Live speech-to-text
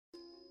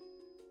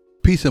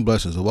Peace and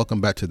blessings, and welcome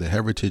back to the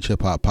Heritage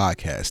Hip Hop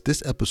Podcast.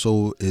 This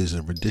episode is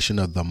a rendition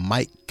of the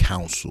Mic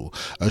Council,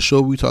 a show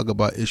where we talk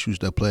about issues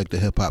that plague the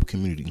hip hop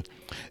community.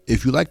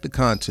 If you like the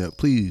content,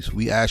 please,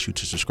 we ask you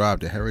to subscribe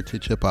to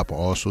Heritage Hip Hop on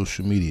all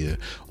social media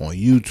on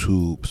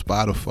YouTube,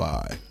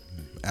 Spotify,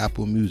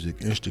 Apple Music,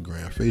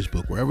 Instagram,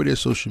 Facebook, wherever there's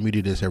social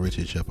media, there's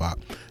Heritage Hip Hop.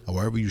 And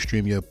wherever you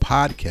stream your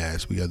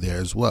podcast, we are there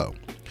as well.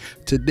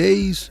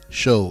 Today's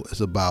show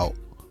is about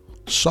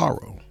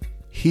sorrow,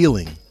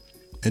 healing,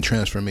 and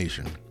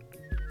transformation.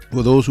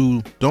 For those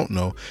who don't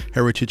know,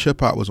 Heritage Hip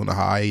Hop was on a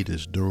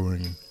hiatus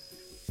during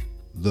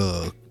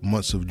the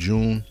months of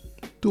June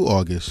through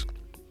August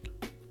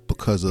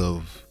because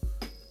of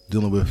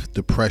dealing with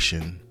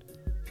depression,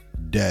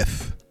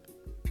 death,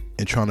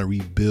 and trying to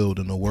rebuild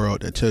in a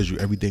world that tells you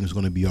everything's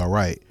going to be all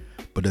right,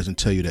 but doesn't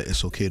tell you that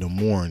it's okay to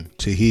mourn,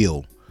 to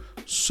heal.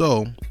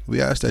 So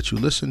we ask that you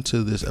listen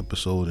to this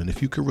episode, and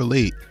if you can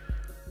relate,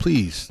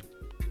 please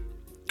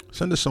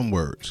send us some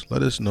words.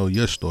 Let us know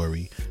your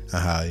story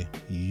and how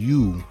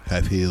you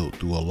have healed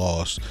through a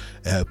loss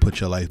and have put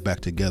your life back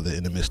together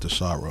in the midst of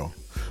sorrow.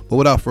 But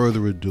without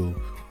further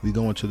ado, we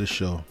go into the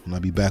show, and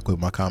I'll be back with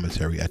my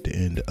commentary at the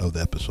end of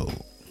the episode.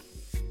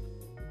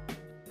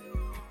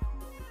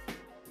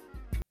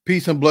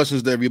 Peace and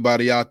blessings to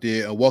everybody out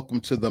there, and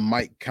welcome to the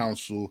Mic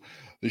Council,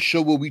 the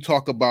show where we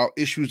talk about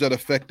issues that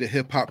affect the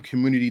hip-hop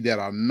community that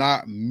are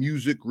not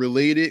music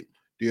related.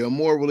 They are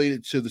more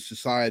related to the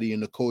society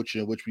and the culture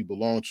in which we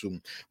belong to.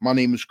 My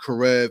name is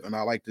Karev, and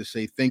I'd like to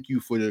say thank you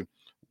for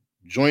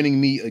joining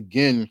me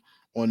again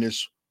on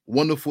this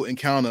wonderful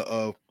encounter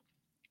of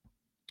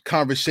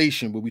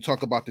conversation where we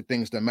talk about the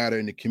things that matter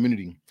in the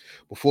community.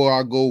 Before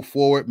I go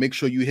forward, make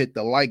sure you hit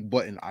the like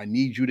button. I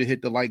need you to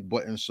hit the like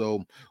button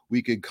so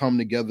we could come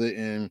together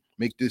and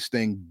make this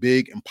thing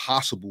big and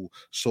possible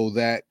so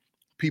that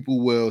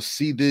people will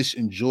see this,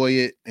 enjoy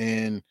it,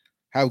 and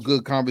have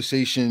good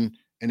conversation,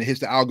 and it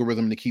hits the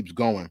algorithm and it keeps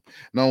going.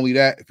 Not only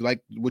that, if you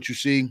like what you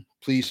see,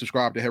 please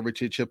subscribe to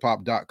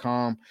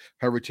heritagehiphop.com,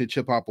 Heritage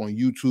Hip Hop on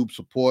YouTube,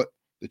 support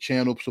the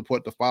channel,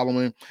 support the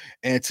following.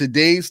 And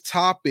today's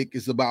topic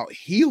is about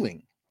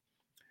healing.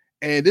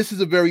 And this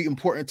is a very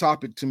important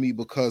topic to me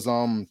because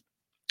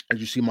as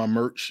you see my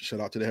merch,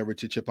 shout out to the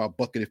Heritage Hip Hop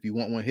Bucket. If you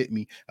want one, hit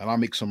me and I'll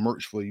make some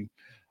merch for you.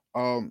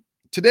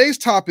 Today's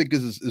topic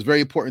is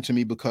very important to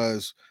me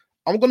because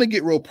I'm going to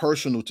get real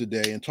personal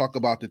today and talk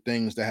about the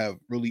things that have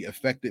really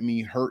affected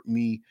me, hurt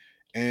me,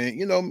 and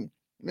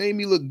made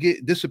me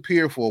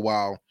disappear for a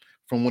while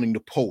from wanting to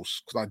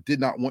post, because I did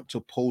not want to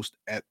post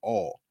at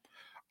all.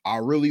 I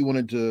really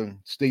wanted to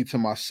stay to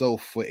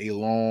myself for a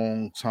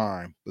long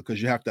time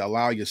because you have to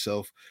allow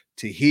yourself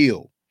to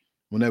heal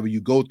whenever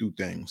you go through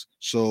things.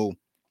 So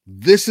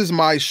this is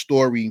my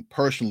story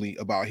personally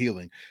about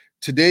healing.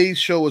 Today's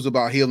show is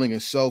about healing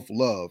and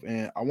self-love.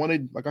 And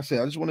like I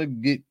said, I just want to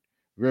get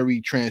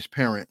very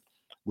transparent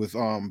with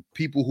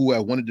people who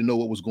have wanted to know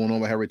what was going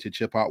on with Heritage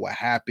Hip Hop, what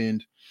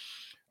happened.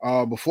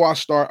 Before I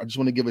start, I just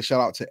want to give a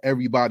shout out to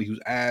everybody who's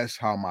asked,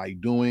 how am I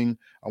doing?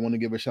 I want to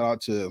give a shout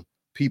out to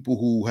people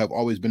who have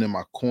always been in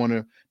my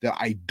corner that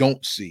I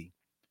don't see.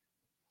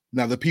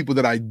 Now, the people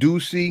that I do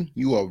see,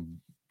 you are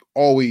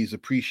always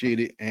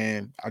appreciated,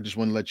 and I just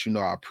want to let you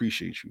know I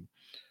appreciate you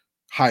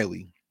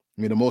highly.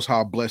 May the Most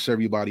High bless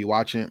everybody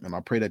watching, and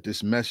I pray that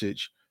this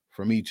message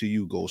from me to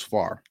you goes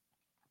far.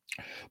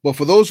 But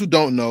for those who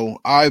don't know,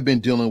 I've been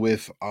dealing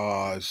with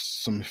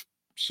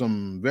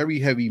some very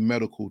heavy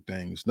medical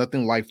things,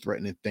 nothing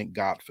life-threatening, thank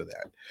God for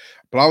that.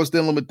 But I was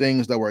dealing with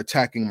things that were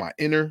attacking my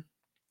inner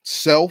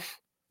self,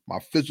 my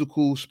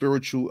physical,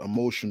 physical,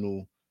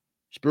 emotional,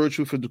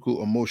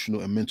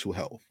 and mental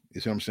health.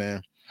 You see what I'm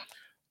saying?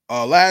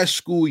 Last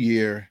school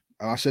year,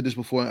 and I said this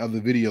before in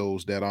other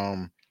videos, that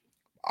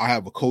I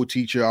have a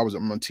co-teacher.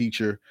 I'm a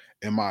teacher,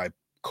 and my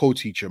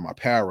co-teacher, my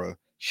para,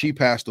 she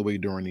passed away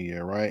during the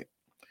year, right?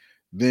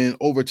 Then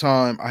over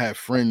time, I had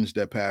friends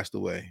that passed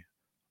away.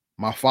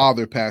 My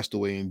father passed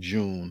away in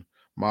June.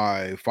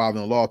 My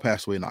father-in-law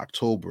passed away in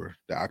October,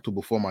 the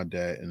October before my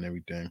dad and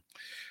everything.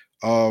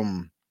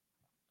 And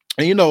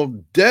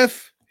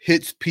death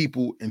hits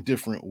people in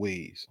different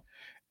ways.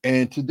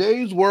 And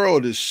today's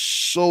world is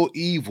so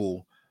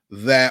evil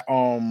that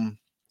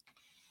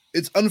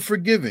it's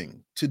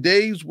unforgiving.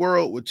 Today's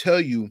world would tell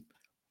you,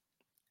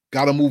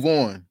 gotta move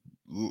on.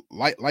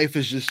 Life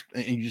is just,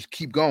 and you just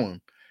keep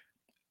going.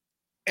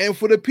 And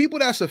for the people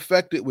that's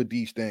affected with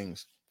these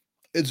things,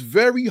 it's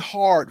very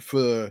hard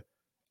for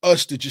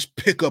us to just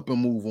pick up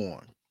and move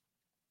on.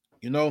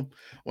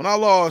 When I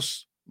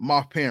lost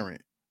my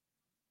parent,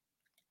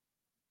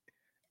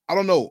 I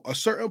don't know, a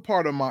certain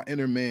part of my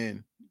inner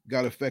man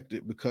got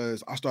affected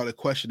because I started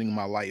questioning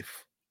my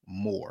life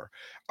more.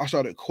 I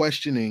started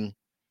questioning,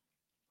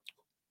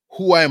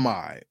 who am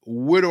I?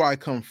 Where do I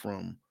come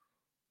from?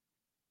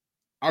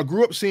 I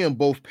grew up seeing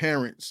both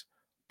parents,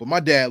 but my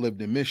dad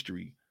lived in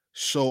mystery.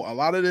 So a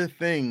lot of the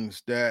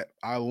things that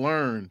I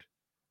learned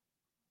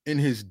in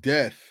his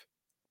death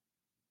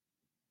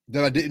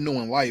that I didn't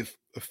know in life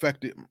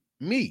affected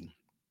me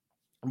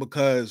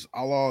because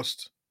I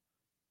lost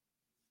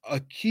a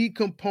key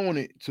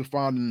component to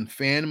finding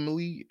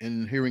family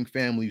and hearing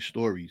family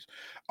stories.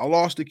 I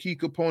lost a key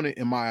component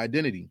in my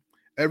identity.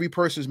 Every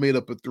person is made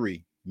up of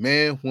three: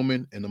 man,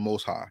 woman, and the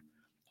Most High,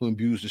 who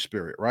imbues the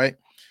spirit, right?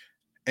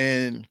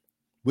 And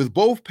with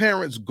both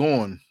parents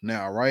gone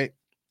now, right?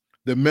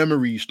 The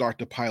memories start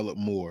to pile up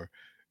more.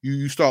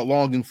 You start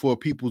longing for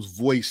people's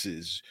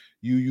voices.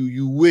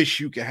 You wish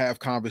you could have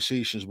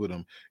conversations with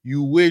them.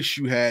 You wish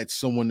you had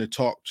someone to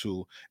talk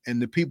to,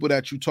 and the people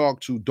that you talk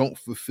to don't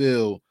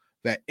fulfill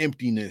that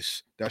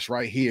emptiness that's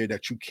right here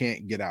that you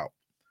can't get out.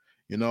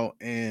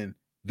 And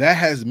that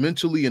has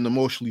mentally and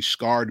emotionally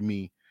scarred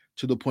me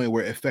to the point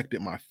where it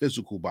affected my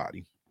physical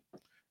body.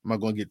 I'm not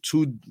going to get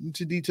too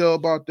into detail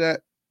about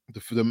that,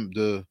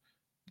 the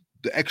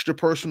extra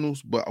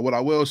personals, but what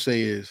I will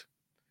say is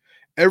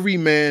every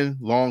man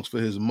longs for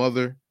his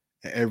mother,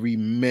 and every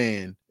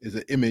man is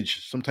an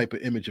image, some type of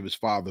image of his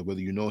father,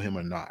 whether you know him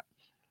or not.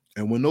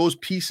 And when those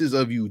pieces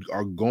of you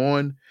are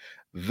gone,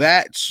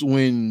 that's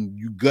when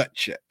you gut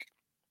check.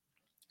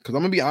 Because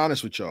I'm gonna be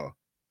honest with y'all.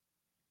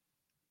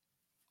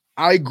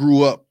 I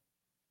grew up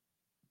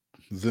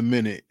the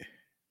minute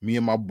me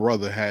and my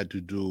brother had to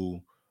do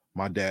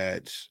my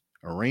dad's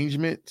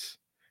arrangements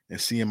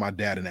and seeing my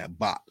dad in that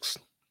box.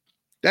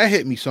 That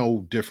hit me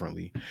so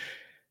differently.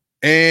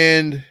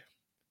 And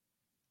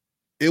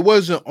it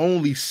wasn't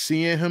only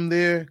seeing him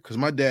there, because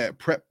my dad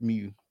prepped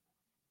me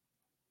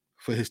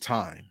for his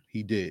time.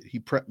 He did. He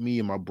prepped me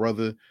and my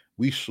brother.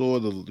 We saw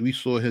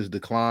his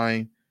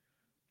decline.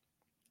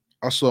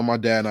 I saw my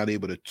dad not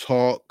able to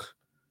talk.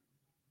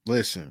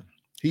 Listen,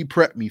 he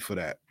prepped me for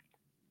that.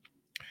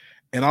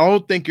 And I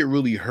don't think it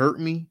really hurt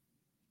me.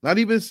 Not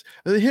even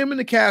him in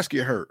the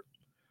casket hurt.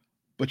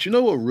 But you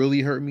know what really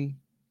hurt me?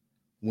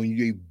 When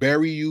they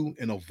bury you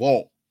in a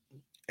vault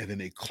and then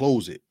they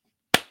close it.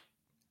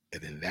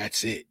 And then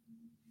that's it.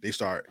 They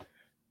start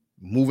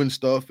moving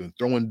stuff and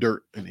throwing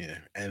dirt in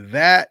there. And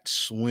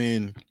that's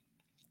when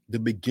the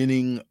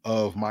beginning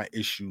of my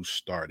issues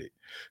started.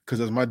 Because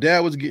as my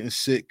dad was getting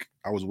sick,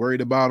 I was worried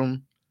about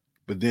him.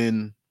 But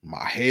then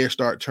my hair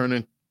started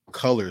turning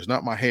colors,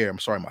 not my hair, I'm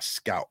sorry, my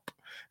scalp.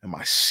 And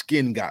my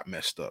skin got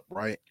messed up,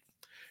 right?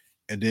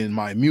 And then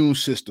my immune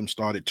system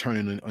started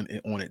turning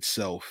on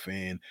itself.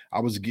 And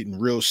I was getting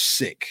real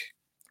sick,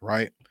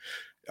 right?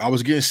 I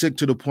was getting sick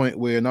to the point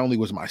where not only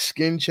was my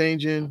skin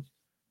changing,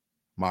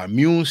 my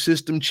immune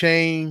system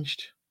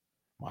changed,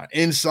 my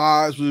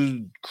insides was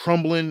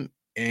crumbling,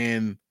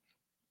 and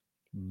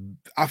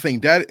I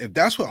think that if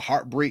that's what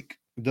heartbreak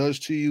does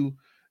to you,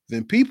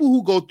 then people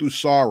who go through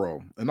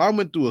sorrow, and I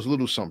went through a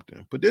little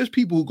something, but there's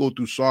people who go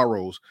through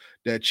sorrows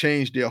that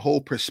change their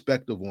whole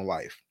perspective on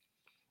life.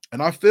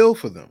 And I feel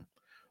for them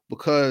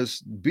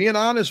because being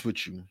honest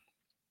with you,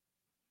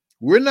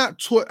 we're not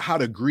taught how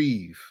to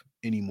grieve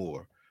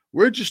anymore.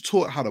 We're just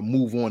taught how to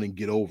move on and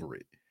get over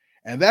it.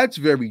 And that's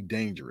very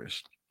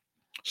dangerous.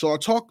 So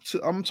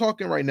I'm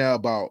talking right now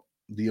about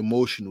the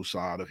emotional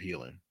side of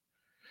healing.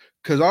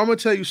 Because I'm gonna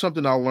tell you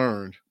something I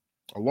learned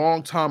a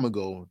long time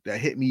ago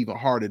that hit me even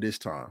harder this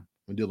time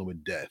when dealing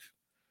with death.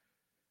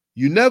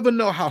 You never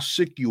know how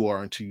sick you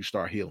are until you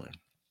start healing.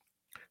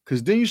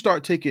 Because then you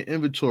start taking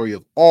inventory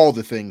of all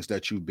the things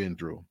that you've been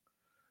through.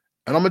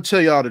 And I'm gonna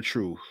tell y'all the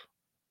truth.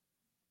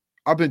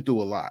 I've been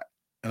through a lot.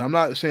 And I'm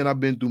not saying I've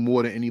been through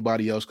more than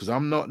anybody else because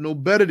I'm not no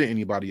better than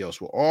anybody else.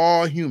 We're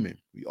all human.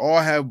 We all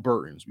have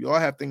burdens. We all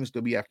have things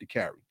that we have to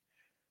carry.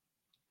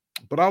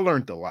 But I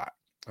learned a lot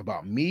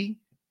about me,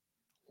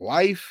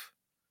 life,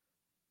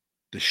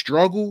 the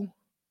struggle,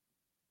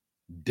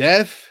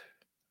 death,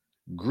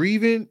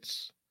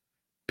 grievance,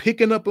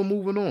 picking up and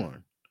moving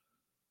on.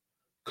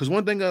 Because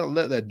one thing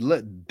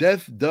that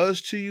death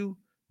does to you,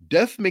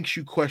 death makes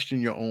you question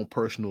your own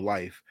personal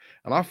life.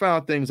 And I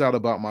found things out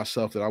about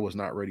myself that I was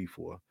not ready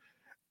for.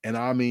 And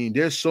I mean,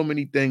 there's so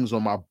many things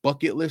on my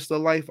bucket list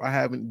of life I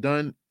haven't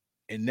done.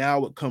 And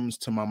now it comes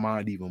to my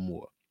mind even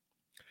more.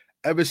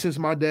 Ever since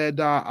my dad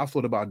died, I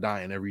thought about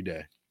dying every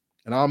day.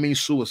 And I don't mean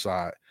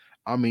suicide.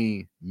 I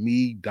mean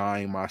me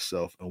dying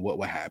myself and what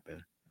would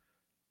happen.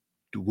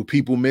 Would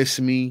people miss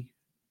me?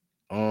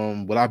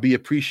 Would I be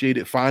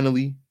appreciated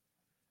finally?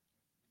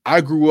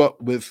 I grew up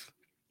with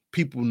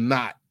people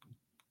not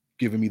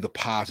giving me the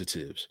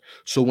positives.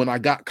 So when I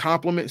got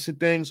compliments and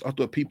things, I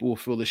thought people would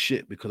feel the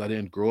shit because I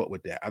didn't grow up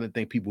with that. I didn't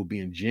think people were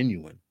being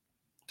genuine,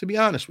 to be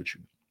honest with you.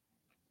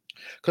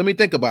 Let me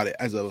think about it.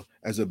 As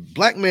a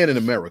black man in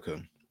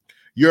America,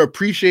 you're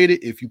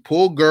appreciated if you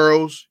pull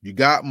girls, you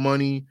got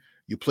money,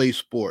 you play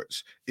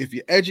sports. If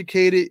you're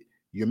educated,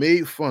 you're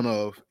made fun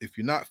of. If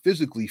you're not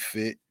physically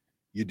fit,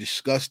 you're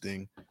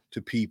disgusting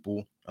to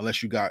people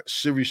unless you got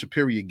serious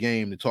superior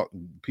game to talk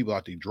people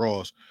out their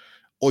draws,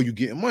 or you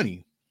getting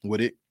money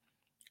with it.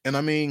 And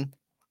I mean,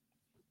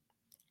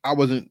 I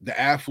wasn't the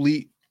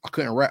athlete. I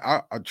couldn't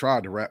rap. I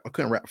tried to rap. I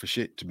couldn't rap for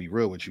shit, to be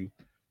real with you.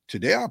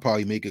 Today I'll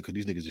probably make it because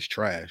these niggas is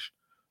trash.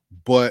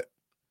 But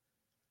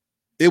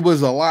it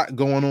was a lot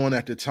going on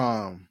at the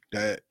time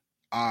that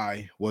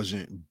I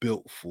wasn't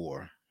built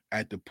for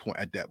at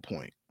that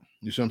point.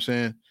 You see what I'm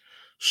saying?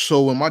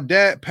 So when my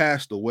dad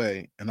passed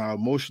away and I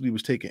emotionally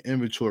was taking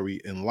inventory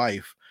in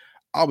life,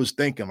 I was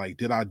thinking, like,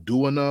 did I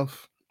do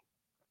enough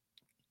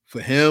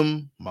for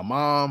him, my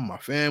mom, my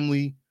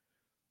family,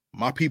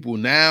 my people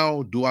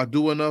now? Do I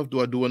do enough? Do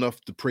I do enough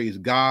to praise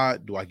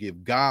God? Do I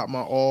give God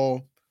my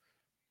all?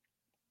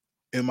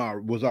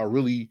 Was I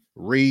really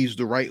raised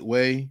the right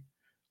way?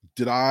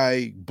 Did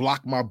I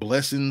block my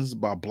blessings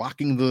by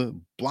blocking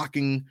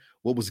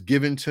what was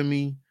given to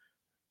me?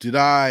 Did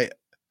I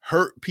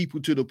hurt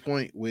people to the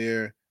point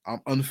where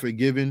I'm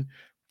unforgiving?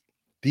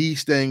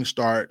 These things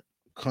start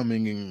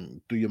coming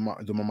in through my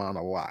mind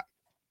a lot.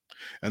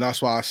 And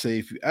that's why I say,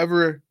 if you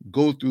ever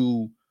go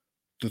through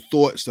the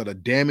thoughts that are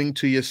damning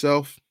to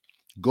yourself,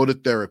 go to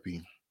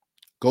therapy.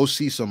 Go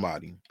see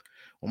somebody.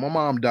 When my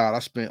mom died, I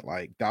spent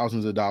like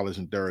thousands of dollars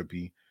in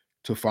therapy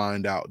to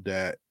find out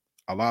that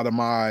a lot of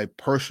my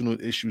personal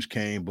issues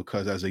came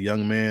because as a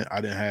young man,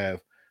 I didn't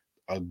have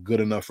a good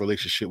enough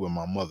relationship with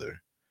my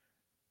mother.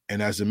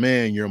 And as a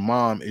man, your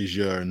mom is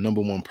your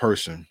number one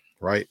person,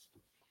 right?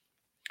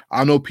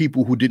 I know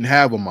people who didn't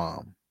have a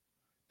mom.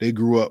 They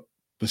grew up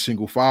in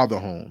single father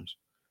homes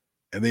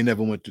and they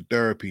never went to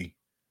therapy.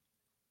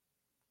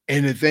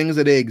 And the things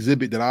that they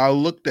exhibit that I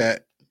looked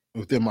at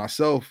within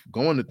myself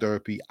going to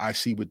therapy, I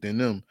see within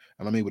them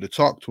and I'm able to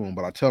talk to them,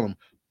 but I tell them,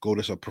 go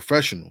to a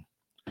professional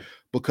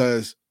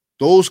because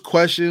those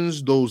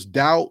questions, those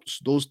doubts,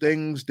 those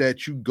things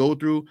that you go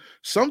through,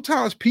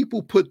 sometimes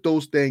people put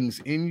those things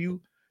in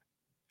you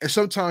and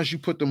sometimes you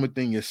put them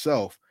within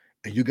yourself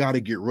and you got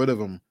to get rid of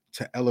them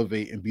to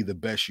elevate and be the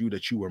best you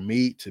that you were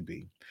made to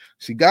be.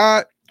 See,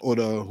 God or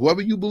the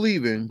whoever you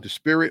believe in, the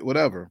spirit,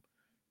 whatever,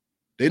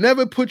 they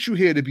never put you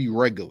here to be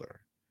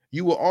regular.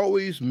 You were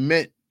always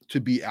meant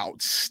to be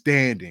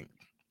outstanding.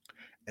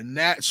 And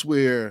that's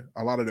where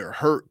a lot of their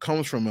hurt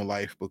comes from in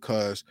life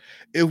because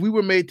if we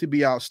were made to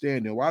be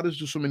outstanding, why does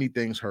so many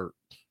things hurt?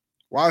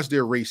 Why is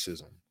there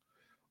racism?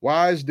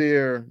 Why is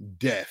there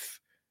death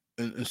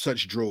and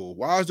such droll?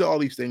 Why is there all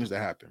these things that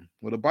happen?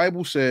 Well, the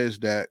Bible says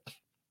that,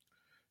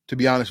 to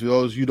be honest with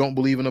those you don't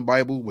believe in the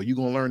Bible, well, you're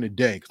going to learn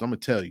today because I'm going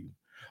to tell you.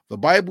 The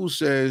Bible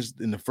says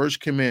in the first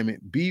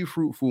commandment, be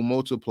fruitful,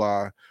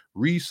 multiply,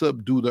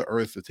 resubdue the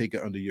earth to take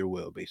it under your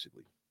will,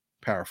 basically.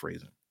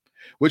 Paraphrasing.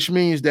 Which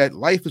means that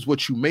life is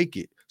what you make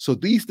it. So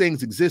these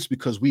things exist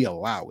because we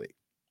allow it.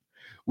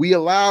 We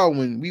allow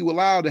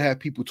to have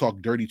people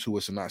talk dirty to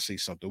us and not say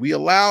something. We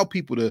allow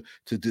people to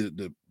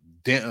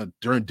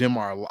dim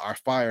our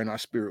fire and our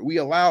spirit. We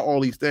allow all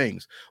these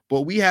things,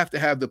 but we have to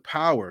have the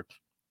power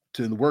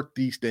to work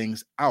these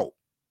things out.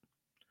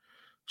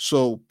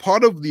 So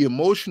part of the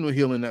emotional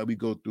healing that we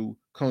go through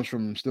stems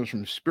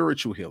from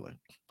spiritual healing.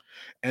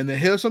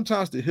 And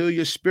sometimes to heal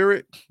your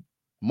spirit,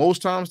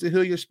 most times to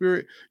heal your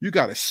spirit, you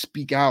got to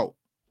speak out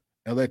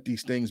and let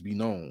these things be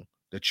known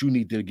that you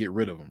need to get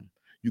rid of them.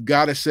 You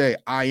got to say,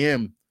 I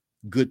am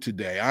good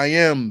today. I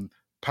am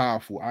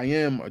powerful. I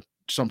am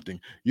something.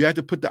 You have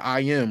to put the I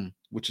am,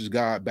 which is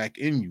God, back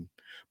in you.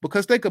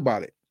 Because think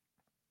about it.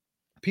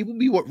 People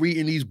be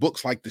reading these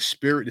books like The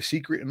Spirit, The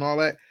Secret, and all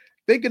that,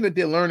 thinking that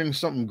they're learning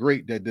something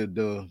great that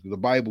the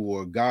Bible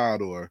or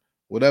God or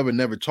whatever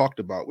never talked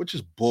about, which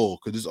is bull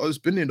because it's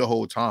been there the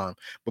whole time.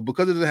 But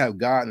because it doesn't have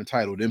God in the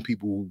title, then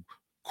people who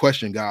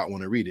question God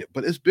want to read it.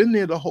 But it's been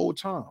there the whole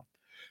time.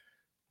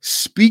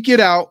 Speak it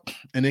out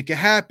and it can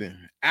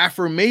happen.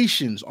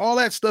 Affirmations, all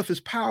that stuff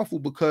is powerful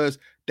because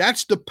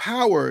that's the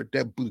power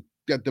that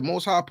the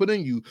Most High put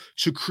in you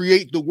to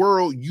create the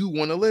world you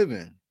want to live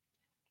in.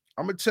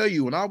 I'm gonna tell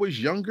you, when I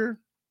was younger,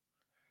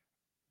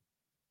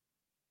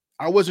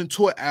 I wasn't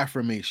taught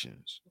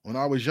affirmations. When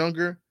I was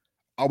younger,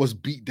 I was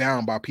beat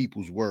down by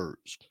people's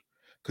words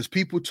because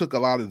people took a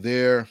lot of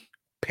their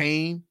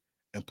pain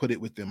and put it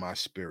within my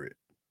spirit.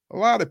 A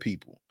lot of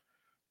people.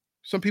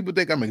 Some people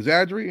think I'm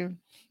exaggerating.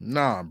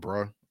 Nah,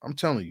 bro. I'm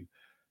telling you,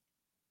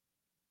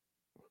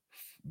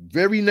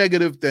 very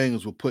negative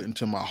things were put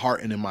into my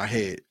heart and in my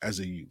head as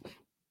a youth.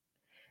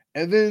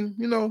 And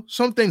then,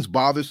 some things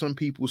bother some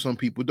people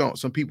don't.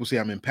 Some people say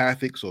I'm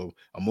empathic, so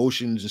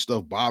emotions and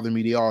stuff bother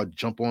me. They all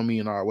jump on me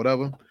and all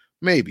whatever.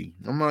 Maybe.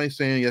 I'm not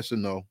saying yes or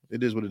no.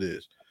 It is what it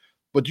is.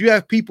 But you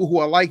have people who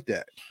are like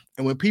that.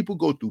 And when people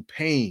go through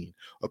pain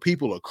or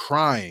people are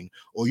crying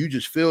or you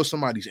just feel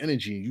somebody's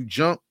energy and you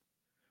jump,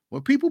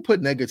 when people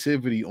put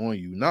negativity on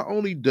you, not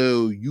only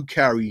do you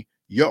carry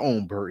your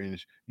own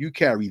burdens, you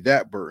carry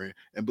that burden,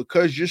 and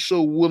because you're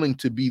so willing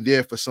to be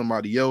there for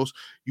somebody else,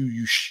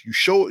 you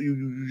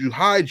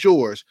hide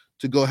yours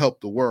to go help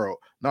the world,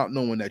 not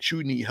knowing that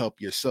you need help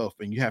yourself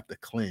and you have to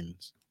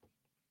cleanse.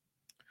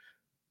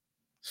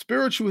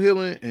 Spiritual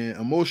healing and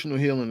emotional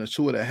healing are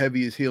two of the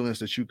heaviest healings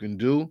that you can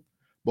do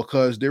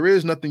because there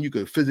is nothing you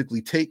could physically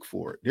take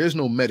for it. There's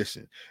no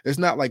medicine. It's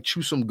not like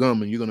chew some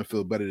gum and you're going to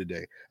feel better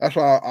today. That's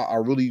why I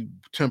really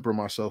temper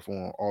myself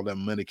on all that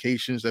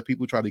medications that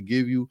people try to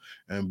give you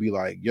and be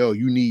like, yo,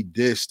 you need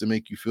this to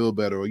make you feel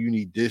better or you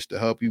need this to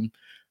help you.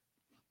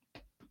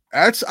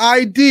 That's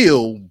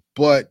ideal,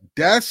 but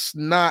that's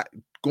not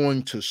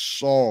going to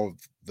solve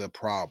the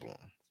problem.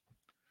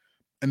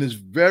 And it's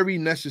very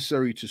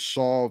necessary to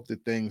solve the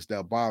things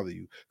that bother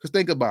you. Because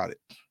think about it.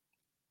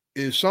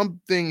 If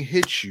something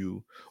hits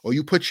you or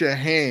you put your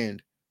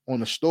hand on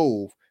the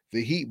stove,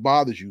 the heat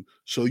bothers you.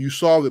 So you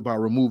solve it by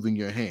removing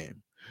your hand.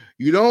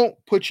 You don't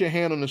put your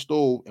hand on the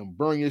stove and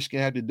burn your skin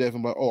half to death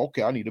and be like, oh,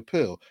 okay, I need a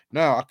pill.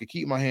 Now I could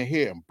keep my hand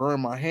here and burn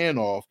my hand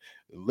off,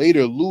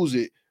 later lose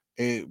it,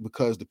 and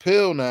because the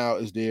pill now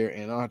is there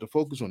and I don't have to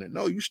focus on it.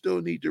 No, you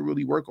still need to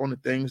really work on the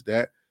things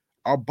that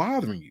are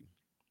bothering you.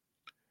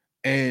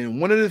 And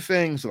one of the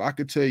things that I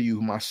could tell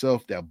you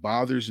myself that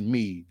bothers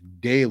me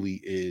daily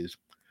is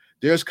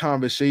there's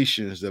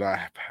conversations that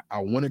I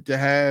wanted to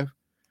have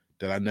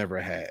that I never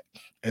had.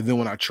 And then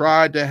when I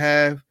tried to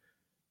have,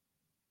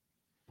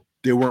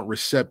 they weren't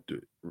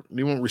receptive.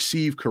 They weren't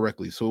received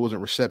correctly. So it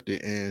wasn't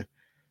receptive. And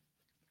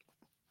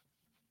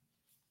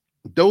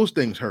those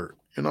things hurt.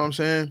 You know what I'm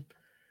saying?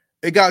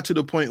 It got to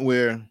the point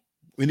where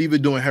when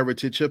even doing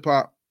heritage hip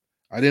hop,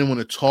 I didn't want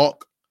to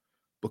talk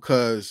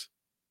because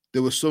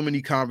there were so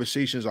many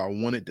conversations I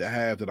wanted to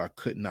have that I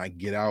could not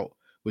get out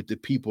with the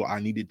people I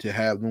needed to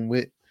have them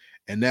with.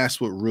 And that's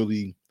what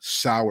really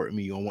soured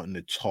me on wanting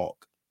to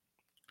talk.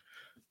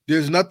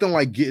 There's nothing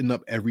like getting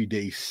up every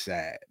day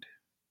sad.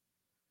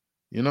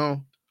 You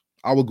know,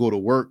 I would go to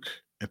work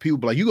and people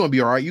be like, you're going to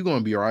be all right. You're going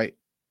to be all right.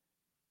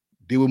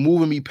 They were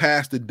moving me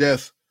past the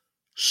death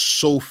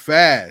so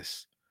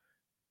fast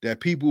that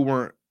people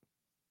weren't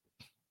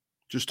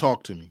just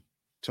talk to me.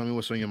 Tell me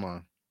what's on your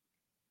mind.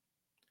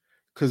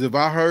 Because if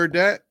I heard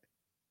that,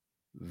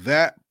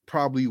 that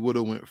probably would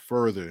have went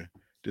further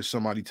to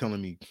somebody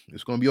telling me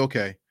it's going to be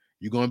okay.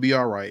 You're going to be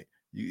all right.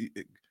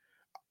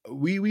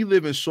 We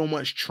live in so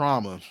much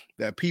trauma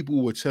that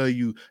people will tell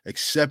you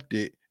accept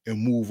it and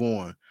move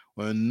on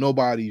when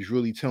nobody's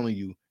really telling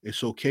you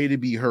it's okay to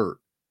be hurt.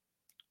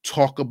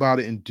 Talk about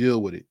it and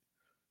deal with it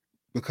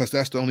because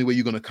that's the only way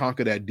you're going to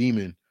conquer that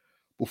demon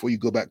before you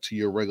go back to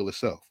your regular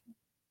self.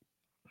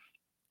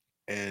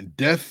 And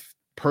death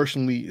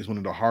personally is one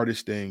of the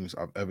hardest things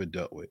I've ever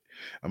dealt with.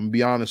 I'm gonna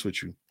be honest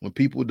with you. When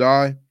people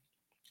die,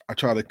 I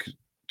try to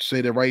say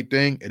the right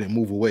thing and then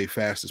move away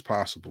fast as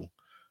possible.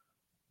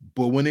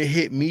 But when it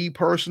hit me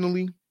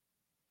personally,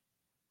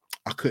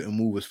 I couldn't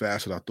move as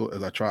fast as I thought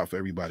as I tried for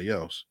everybody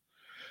else.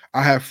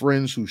 I have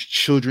friends whose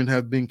children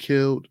have been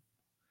killed.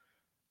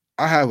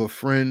 I have a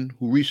friend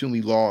who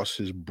recently lost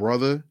his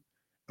brother,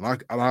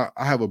 and I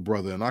have a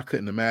brother, and I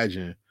couldn't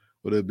imagine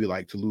what it'd be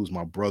like to lose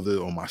my brother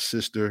or my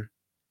sister.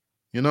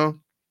 You know,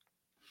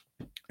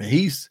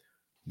 and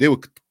they were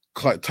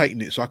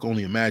tighten it, so I can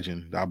only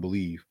imagine. I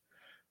believe,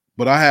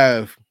 but I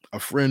have a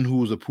friend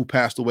who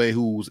passed away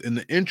who was in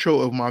the intro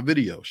of my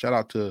video. Shout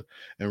out to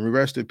and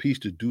rest in peace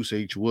to Deuce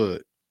H.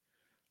 Wood.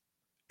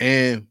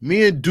 And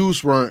me and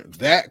Deuce weren't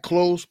that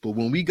close, but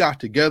when we got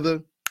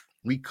together,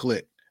 we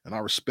clicked. And I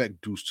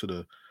respect Deuce to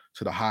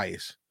the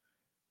highest.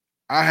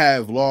 I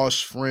have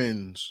lost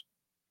friends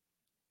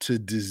to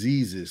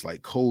diseases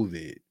like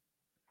COVID.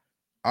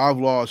 I've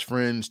lost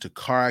friends to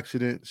car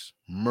accidents,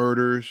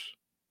 murders.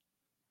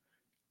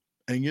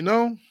 And you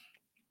know,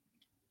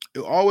 it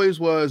always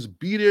was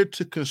be there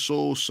to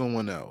console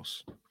someone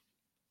else.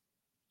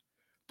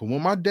 But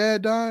when my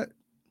dad died,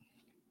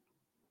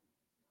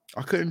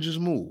 I couldn't just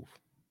move.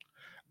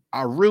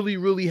 I really,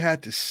 really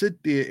had to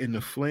sit there in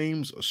the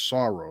flames of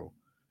sorrow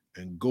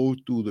and go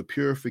through the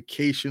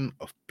purification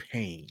of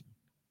pain.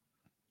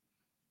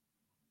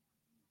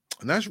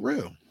 And that's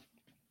real.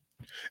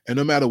 And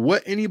no matter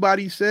what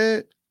anybody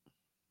said,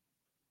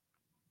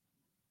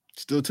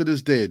 still to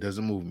this day, it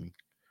doesn't move me.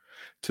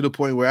 To the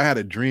point where I had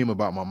a dream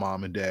about my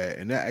mom and dad,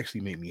 and that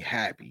actually made me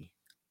happy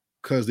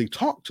because they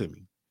talked to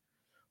me.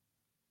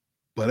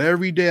 But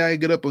every day I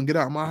get up and get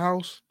out of my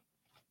house,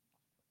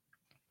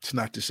 it's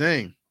not the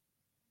same.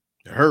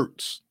 It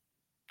hurts.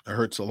 It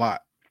hurts a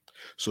lot.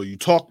 So you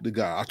talk to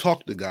God. I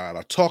talk to God.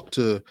 I talk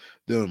to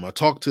them. I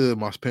talk to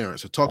my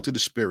parents. I talk to the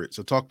spirits.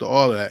 I talk to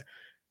all of that.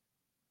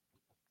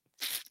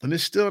 And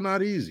it's still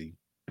not easy.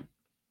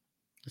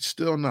 It's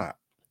still not.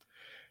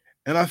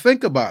 And I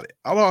think about it.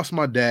 I lost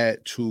my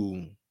dad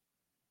to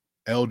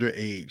elder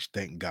age,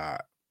 thank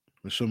God.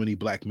 When so many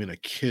black men are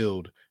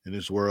killed in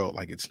this world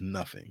like it's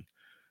nothing.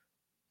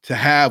 To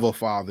have a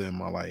father in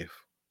my life,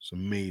 it's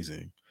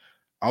amazing.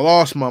 I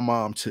lost my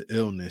mom to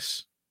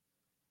illness.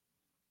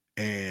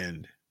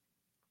 And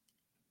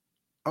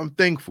I'm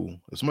thankful.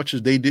 As much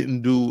as they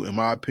didn't do, in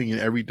my opinion,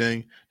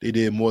 everything, they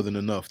did more than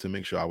enough to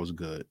make sure I was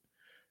good.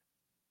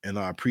 And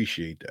I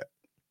appreciate that.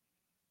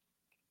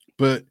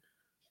 But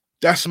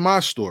that's my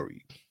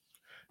story.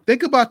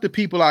 Think about the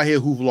people out here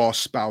who've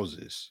lost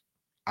spouses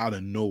out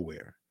of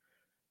nowhere.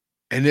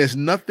 And there's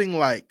nothing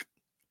like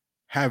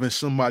having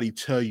somebody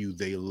tell you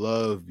they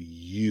love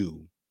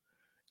you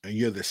and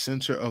you're the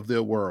center of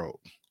their world,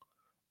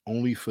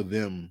 only for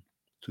them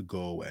to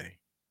go away.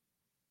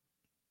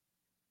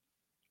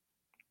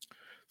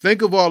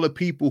 Think of all the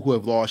people who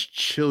have lost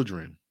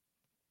children.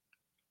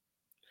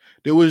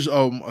 There was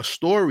a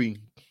story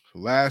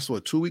last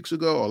 2 weeks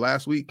ago or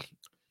last week,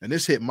 and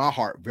this hit my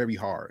heart very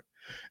hard.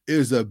 It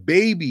was a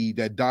baby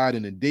that died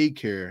in a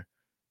daycare,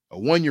 a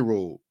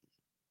 1-year-old,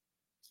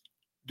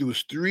 there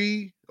was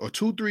 2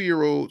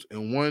 3-year-olds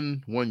and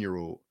 1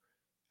 1-year-old,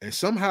 and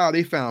somehow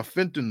they found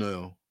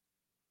fentanyl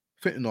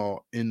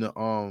in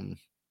the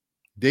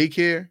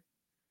daycare,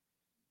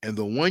 and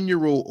the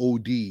 1-year-old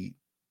OD'd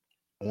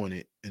on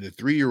it, and the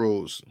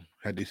 3-year-olds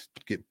had to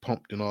get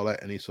pumped and all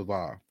that, and they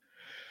survived.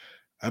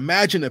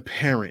 Imagine a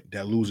parent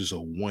that loses a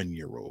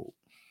 1-year-old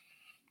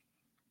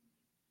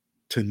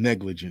to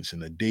negligence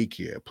in a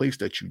daycare, a place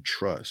that you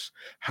trust.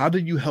 How do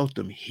you help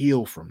them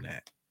heal from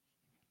that?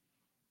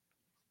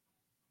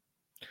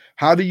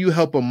 How do you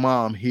help a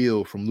mom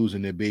heal from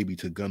losing their baby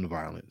to gun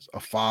violence?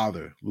 A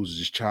father loses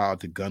his child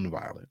to gun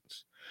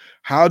violence.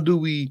 How do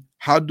we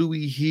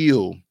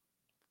heal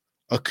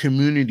a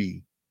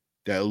community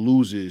that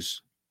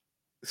loses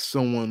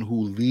someone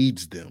who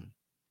leads them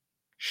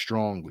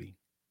strongly?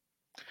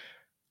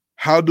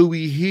 How do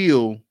we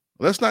heal?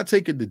 Let's not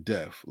take it to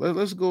death.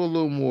 Let's go a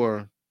little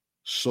more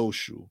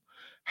social.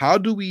 How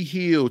do we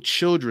heal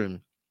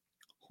children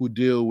who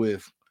deal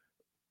with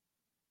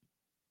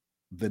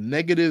the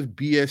negative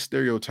BS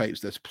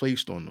stereotypes that's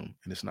placed on them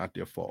and it's not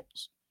their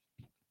faults?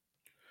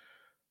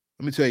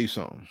 Let me tell you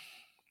something.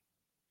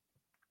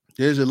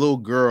 There's a little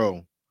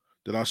girl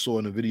that I saw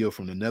in a video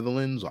from the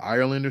Netherlands or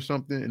Ireland or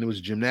something, and it was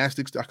a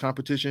gymnastics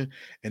competition,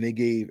 and they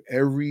gave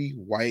every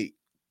white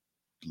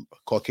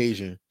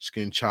Caucasian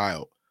skinned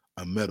child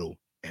a medal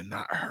and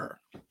not her.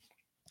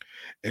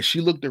 And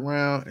she looked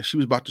around and she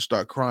was about to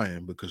start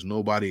crying because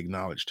nobody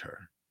acknowledged her.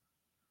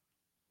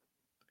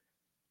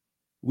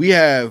 We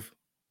have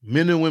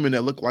men and women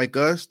that look like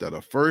us that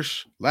are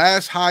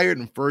last hired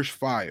and first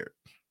fired.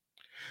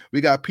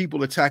 We got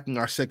people attacking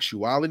our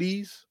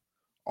sexualities,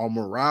 our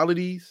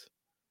moralities,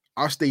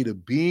 our state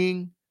of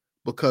being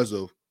because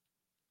of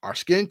our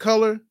skin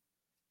color,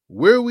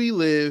 where we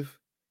live,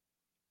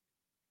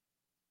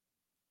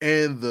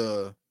 and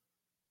the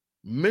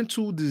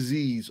mental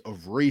disease of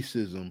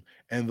racism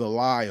and the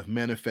lie of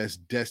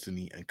manifest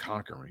destiny and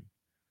conquering.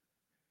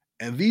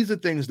 And these are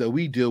things that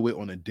we deal with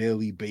on a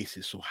daily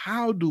basis. So,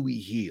 how do we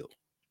heal?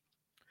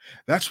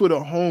 That's where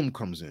the home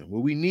comes in,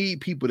 where we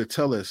need people to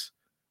tell us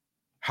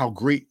how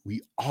great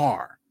we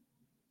are,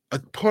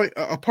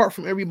 apart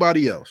from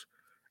everybody else.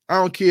 I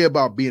don't care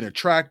about being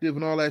attractive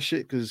and all that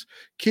shit, because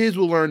kids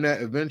will learn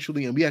that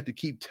eventually, and we have to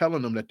keep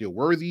telling them that they're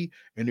worthy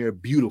and they're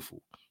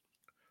beautiful.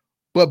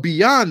 But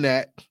beyond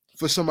that,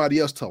 for somebody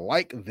else to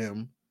like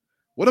them,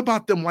 what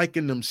about them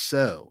liking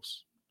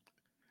themselves?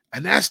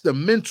 And that's the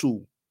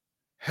mental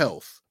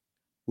health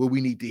where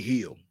we need to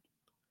heal.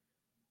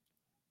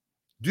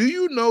 Do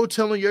you know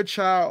telling your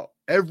child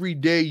every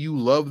day you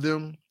love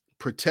them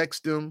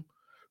protects them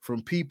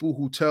from people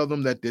who tell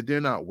them that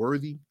they're not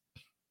worthy?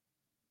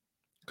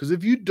 Because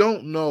if you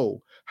don't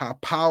know how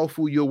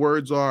powerful your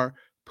words are,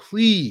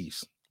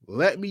 please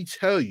let me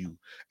tell you,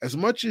 as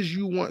much as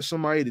you want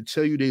somebody to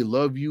tell you they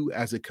love you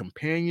as a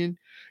companion,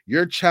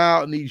 your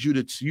child needs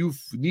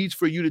needs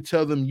for you to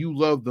tell them you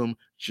love them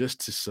just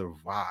to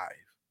survive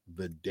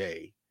the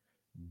day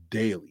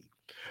daily.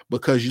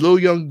 Because little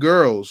young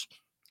girls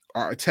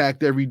are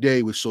attacked every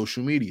day with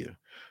social media.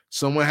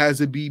 Someone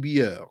has a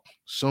BBL,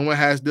 someone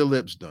has their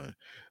lips done.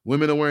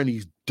 Women are wearing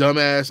these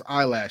dumbass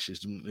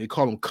eyelashes. They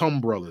call them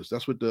cumbrellas.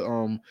 That's what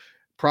the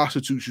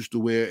prostitutes used to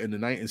wear in the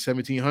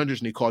 1700s, and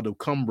they called them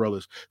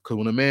cumbrellas because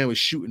when a man was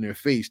shooting their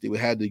face, they would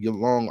have to get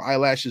long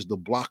eyelashes to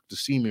block the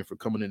semen from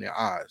coming in their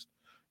eyes.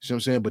 You see what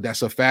I'm saying? But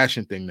that's a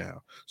fashion thing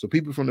now. So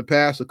people from the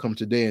past will come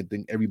today and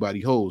think everybody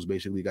hoes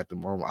basically got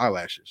them long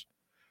eyelashes.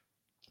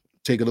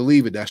 Take it or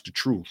leave it. That's the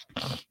truth.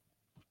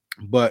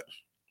 But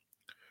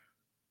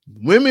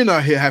women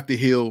are here have to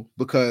heal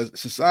because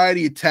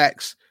society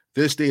attacks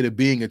their state of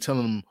being and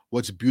telling them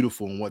what's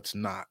beautiful and what's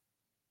not.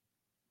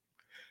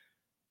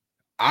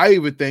 I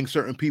even think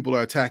certain people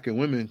are attacking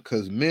women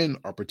because men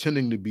are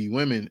pretending to be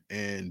women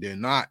and they're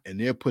not, and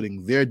they're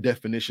putting their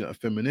definition of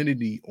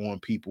femininity on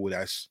people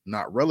that's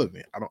not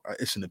relevant.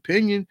 It's an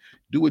opinion.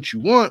 Do what you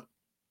want,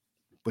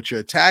 but you're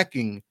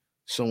attacking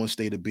someone's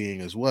state of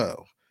being as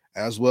well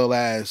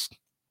as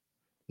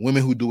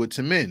women who do it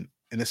to men,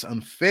 and it's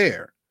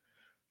unfair.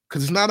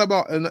 Because it's not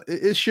about,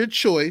 it's your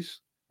choice,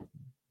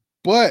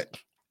 but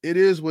it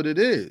is what it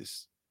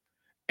is.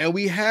 And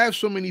we have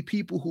so many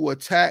people who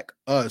attack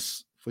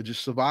us for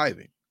just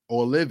surviving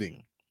or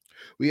living.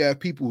 We have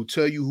people who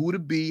tell you who to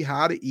be,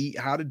 how to eat,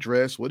 how to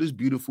dress, what is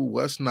beautiful,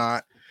 what's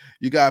not.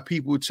 You got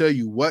people who tell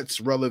you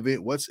what's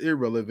relevant, what's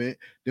irrelevant.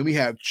 Then we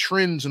have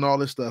trends and all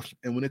this stuff.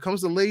 And when it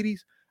comes to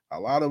ladies, a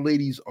lot of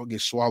ladies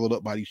get swallowed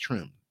up by these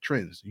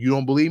trends. You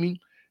don't believe me?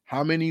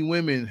 How many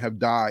women have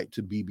died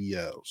to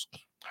BBLs?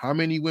 How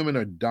many women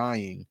are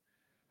dying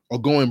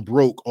or going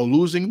broke or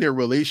losing their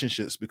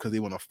relationships because they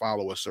want to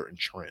follow a certain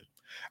trend?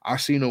 I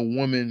seen a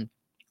woman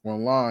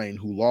online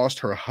who lost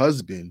her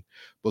husband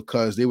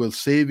because they were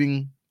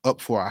saving up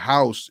for a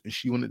house and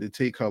she wanted to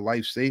take her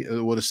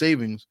the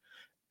savings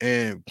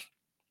and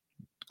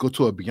go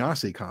to a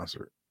Beyonce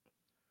concert,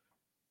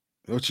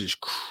 which is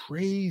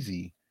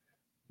crazy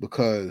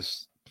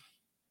because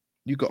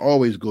you could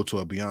always go to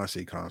a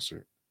Beyonce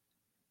concert.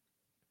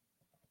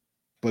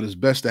 but it's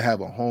best to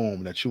have a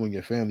home that you and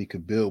your family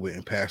could build with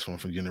and pass on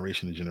from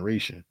generation to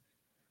generation.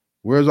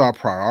 Where's our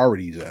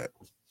priorities at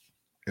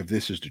if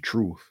this is the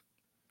truth?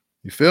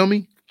 You feel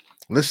me?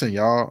 Listen,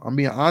 y'all, I'm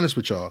being honest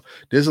with y'all.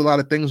 There's a lot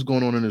of things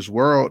going on in this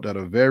world that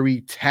are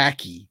very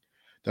tacky,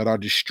 that are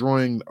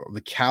destroying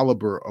the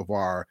caliber of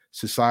our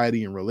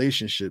society and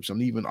relationships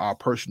and even our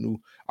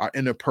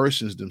inner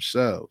persons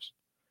themselves.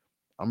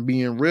 I'm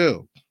being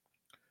real.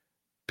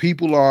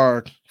 People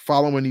are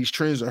following these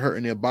trends are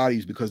hurting their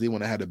bodies because they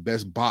want to have the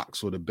best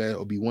box or the best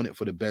or be wanted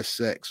for the best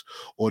sex,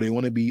 or they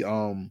want to be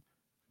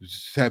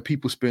have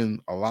people spend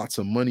a lots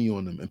of money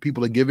on them, and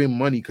people are giving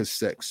money because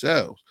sex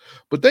sells.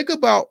 But think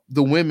about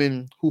the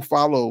women who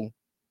follow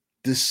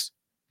this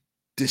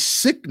this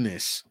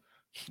sickness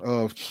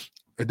of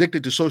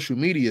addicted to social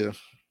media,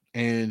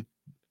 and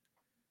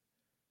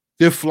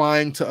they're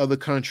flying to other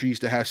countries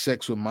to have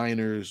sex with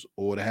minors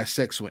or to have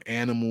sex with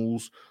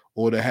animals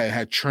or to have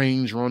had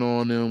trains run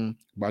on them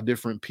by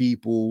different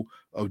people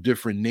of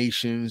different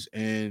nations,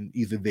 and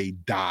either they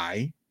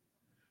die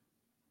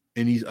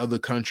in these other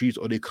countries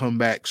or they come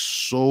back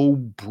so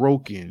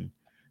broken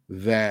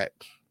that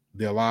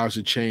their lives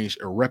are changed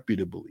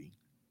irreparably.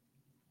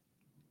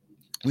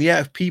 We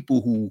have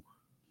people who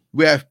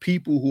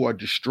are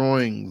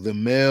destroying the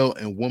male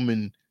and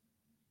woman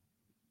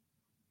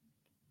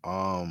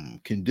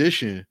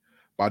condition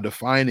by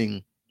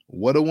defining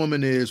what a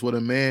woman is, what a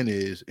man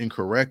is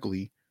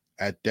incorrectly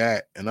at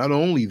that. And not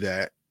only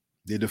that,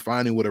 they're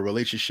defining what a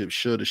relationship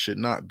should or should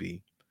not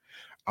be.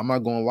 I'm not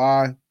gonna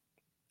lie,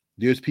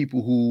 there's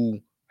people who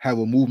have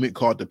a movement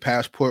called the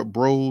Passport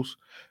Bros.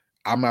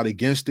 I'm not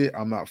against it,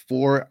 I'm not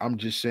for it. I'm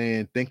just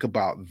saying, think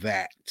about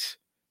that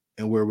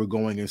and where we're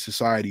going in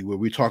society, where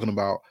we're talking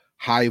about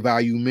high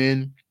value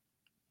men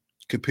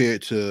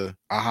compared to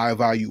a high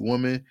value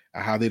woman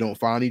and how they don't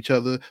find each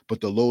other,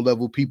 but the low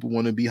level people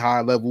want to be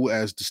high level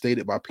as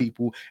stated by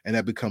people, and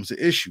that becomes an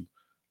issue.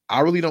 I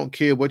really don't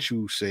care what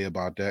you say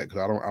about that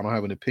because I don't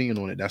have an opinion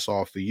on it. That's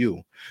all for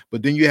you.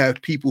 But then you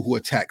have people who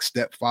attack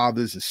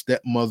stepfathers and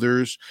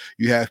stepmothers.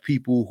 You have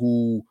people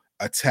who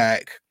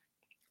attack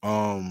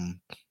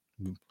um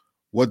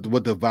what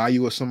the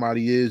value of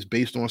somebody is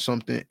based on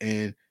something.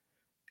 And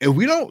if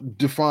we don't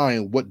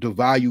define what the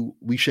value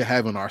we should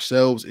have in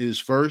ourselves is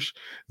first,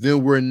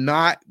 then we're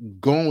not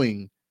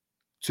going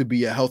to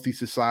be a healthy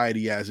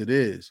society as it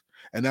is.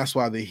 And that's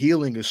why the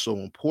healing is so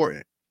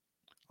important.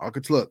 I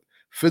could look,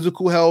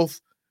 physical health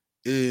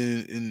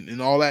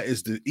and all that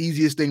is the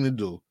easiest thing to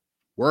do.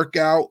 Work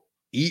out,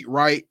 eat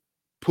right,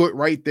 put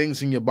right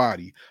things in your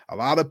body. A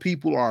lot of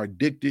people are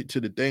addicted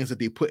to the things that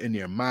they put in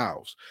their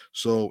mouths.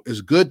 So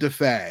it's good to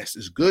fast,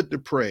 it's good to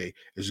pray,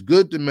 it's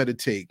good to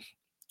meditate.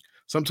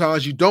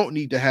 Sometimes you don't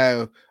need to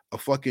have a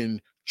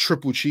fucking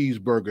triple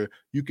cheeseburger.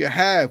 You can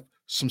have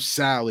some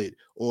salad,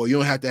 or you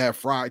don't have to have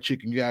fried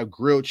chicken. You have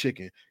grilled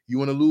chicken. You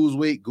want to lose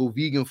weight, go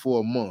vegan for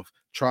a month.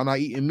 Try not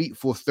eating meat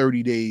for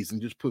 30 days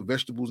and just put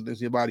vegetables and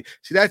things in your body.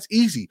 See, that's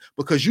easy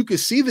because you can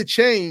see the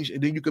change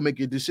and then you can make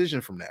your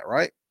decision from that,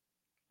 right?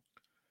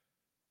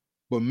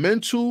 But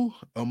mental,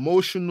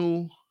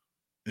 emotional,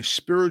 and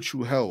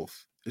spiritual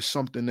health is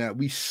something that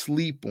we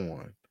sleep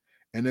on.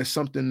 And it's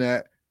something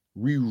that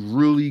we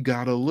really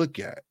got to look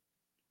at.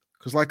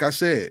 Because, like I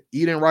said,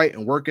 eating right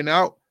and working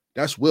out,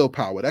 that's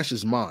willpower. That's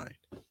just mind.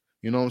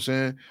 You know what I'm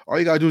saying? All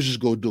you got to do is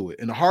just go do it.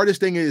 And the hardest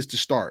thing is to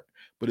start.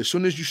 But as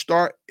soon as you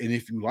start, and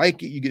if you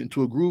like it, you get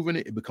into a groove in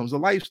it, it becomes a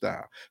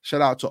lifestyle.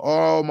 Shout out to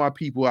all my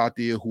people out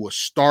there who are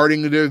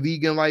starting their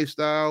vegan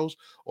lifestyles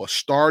or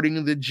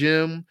starting the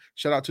gym.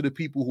 Shout out to the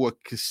people who are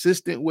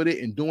consistent with it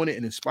and doing it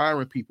and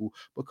inspiring people,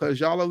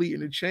 because y'all are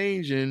leading to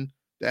change in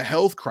the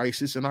health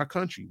crisis in our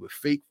country with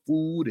fake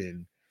food,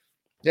 and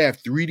they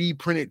have 3D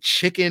printed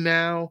chicken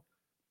now.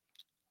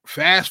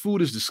 Fast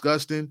food is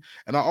disgusting.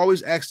 And I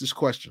always ask this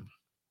question.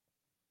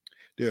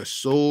 There are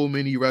so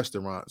many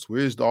restaurants.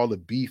 Where's all the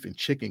beef and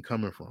chicken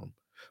coming from?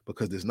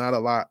 Because there's not a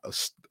lot of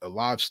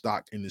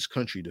livestock in this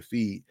country to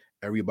feed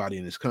everybody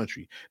in this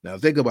country. Now,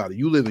 think about it.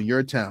 You live in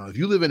your town. If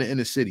you live in the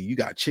inner city, you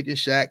got chicken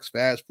shacks,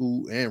 fast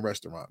food, and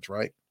restaurants,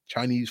 right?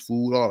 Chinese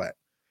food, all that.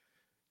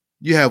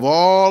 You have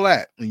all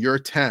that in your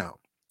town.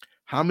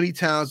 How many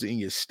towns are in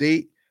your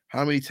state?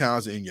 How many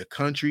towns are in your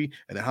country?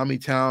 And how many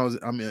towns,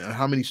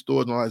 how many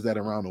stores and all that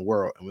around the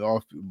world? And we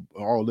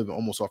all living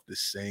almost off the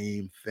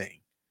same thing.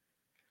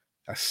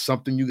 That's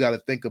something you got to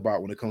think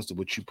about when it comes to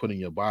what you put in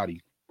your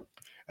body.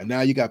 And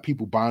now you got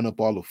people buying up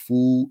all the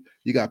food.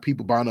 You got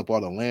people buying up all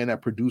the land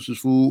that produces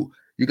food.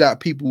 You got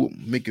people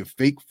making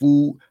fake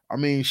food. I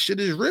mean,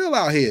 shit is real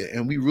out here.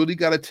 And we really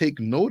got to take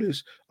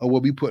notice of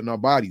what we put in our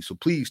body. So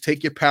please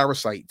take your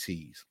parasite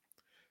teas.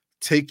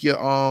 Take your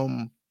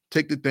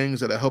take the things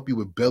that'll help you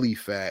with belly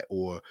fat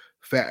or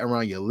fat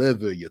around your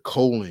liver, your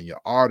colon,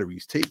 your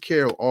arteries. Take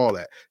care of all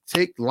that.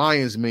 Take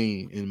lion's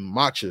mane and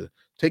matcha.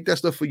 Take that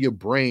stuff for your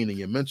brain and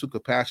your mental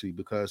capacity,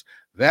 because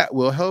that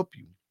will help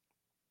you.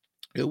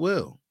 It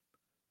will.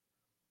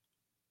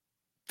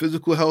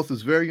 Physical health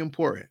is very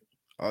important.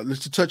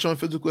 Let's touch on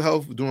physical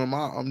health during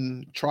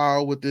my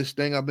trial with this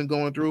thing I've been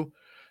going through.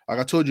 Like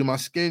I told you, my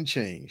skin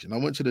changed, and I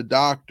went to the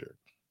doctor.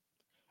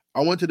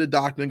 I went to the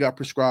doctor and got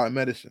prescribed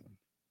medicine.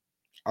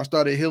 I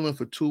started healing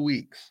for 2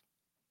 weeks.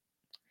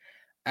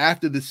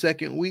 After the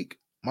second week,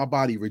 my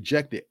body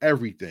rejected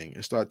everything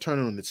and started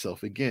turning on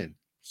itself again.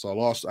 So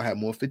I had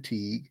more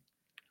fatigue,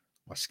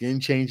 my skin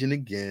changing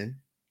again,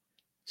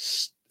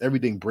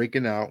 everything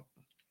breaking out.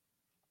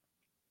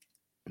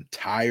 I'm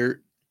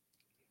tired.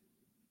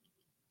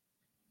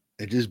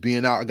 And just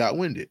being out, I got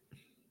winded.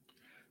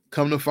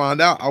 Come to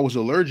find out, I was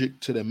allergic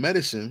to the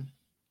medicine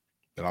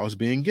that I was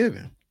being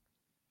given.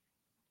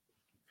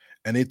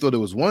 And they thought it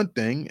was one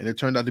thing, and it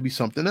turned out to be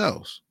something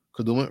else.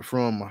 Because it went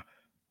from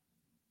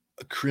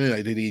a cream,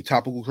 like the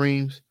topical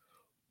creams.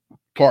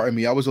 Pardon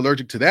me, I was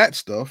allergic to that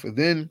stuff. And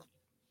then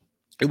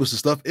it was the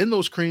stuff in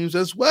those creams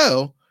as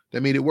well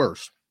that made it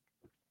worse.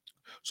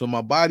 So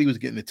my body was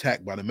getting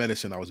attacked by the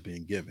medicine I was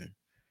being given.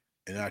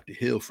 And I had to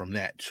heal from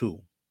that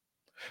too.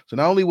 So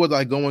not only was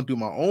I going through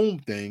my own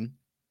thing,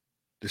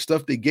 the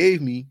stuff they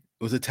gave me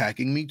was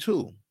attacking me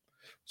too.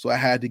 So I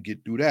had to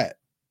get through that.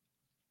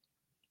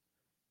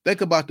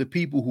 Think about the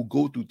people who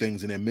go through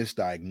things and they're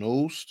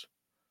misdiagnosed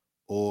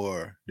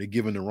or they're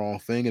given the wrong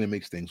thing and it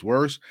makes things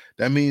worse.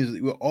 That means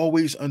we're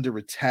always under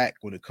attack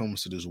when it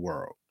comes to this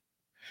world.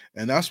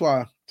 And that's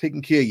why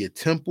taking care of your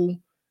temple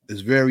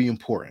is very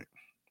important.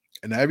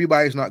 And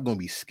everybody's not going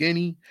to be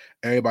skinny.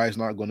 Everybody's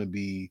not going to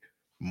be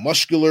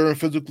muscular and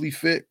physically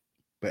fit,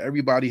 but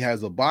everybody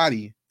has a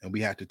body and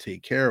we have to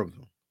take care of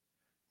them.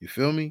 You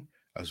feel me?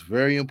 That's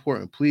very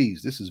important.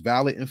 Please, this is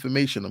valid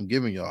information I'm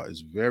giving y'all.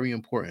 It's very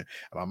important.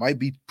 And I might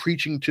be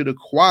preaching to the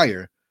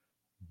choir,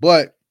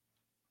 but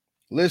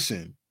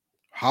listen,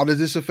 how does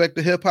this affect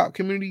the hip hop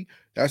community?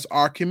 That's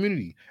our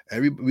community.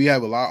 We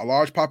have a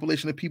large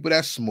population of people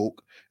that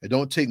smoke and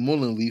don't take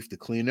mullein leaf to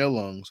clean their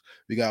lungs.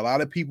 We got a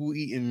lot of people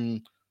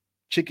eating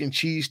chicken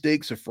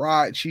cheesesteaks or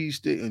fried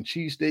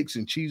cheesesteaks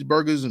and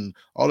cheeseburgers and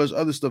all this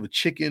other stuff, with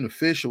chicken or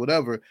fish or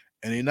whatever,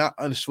 and they're not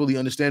fully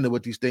understanding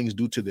what these things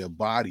do to their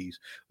bodies.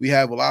 We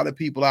have a lot of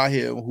people out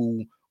here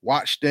who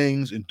watch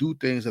things and do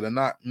things that are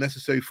not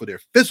necessary for their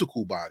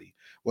physical body,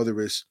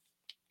 whether it's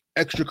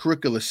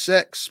extracurricular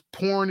sex,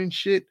 porn and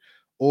shit,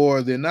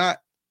 or they're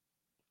not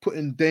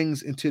putting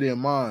things into their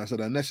minds that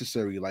are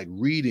necessary, like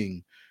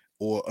reading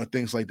or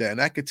things like that.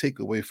 And that could take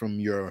away from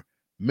your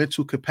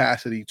mental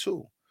capacity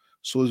too.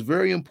 So it's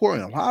very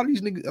important. A lot of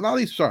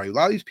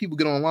these people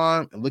get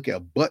online and look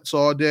at butts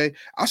all day.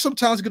 I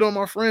sometimes get on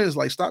my friends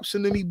like, stop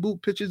sending me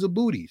pictures of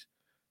booties.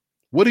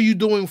 What are you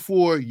doing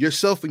for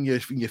yourself and your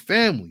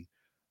family?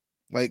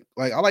 Like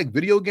I like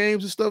video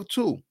games and stuff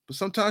too, but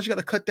sometimes you got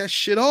to cut that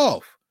shit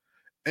off,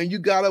 and you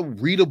got to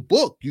read a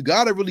book. You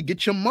got to really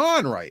get your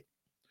mind right.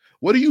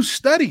 What are you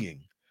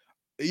studying?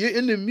 You're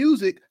into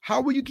music.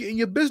 How are you getting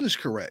your business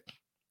correct?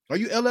 Are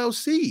you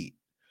LLC?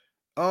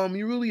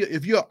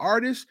 If you're an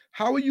artist,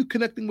 how are you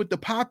connecting with the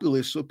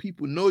populace so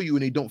people know you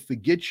and they don't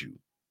forget you?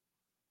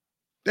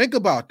 Think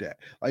about that.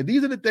 Like,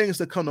 these are the things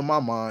that come to my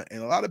mind,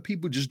 and a lot of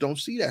people just don't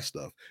see that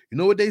stuff. You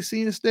know what they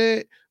see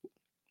instead?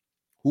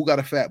 Who got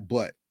a fat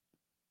butt?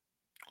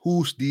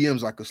 Whose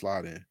DMs I could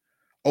slide in?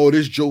 Oh,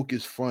 this joke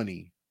is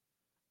funny.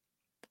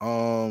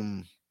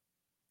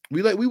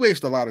 We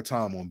waste a lot of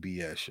time on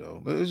BS,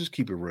 yo. Let's just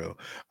keep it real.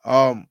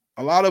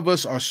 A lot of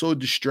us are so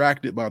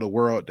distracted by the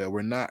world that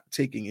we're not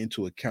taking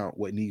into account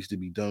what needs to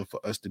be done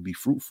for us to be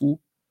fruitful,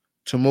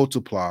 to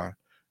multiply,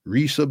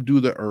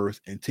 resubdue the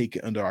earth, and take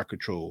it under our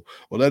control.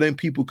 Or letting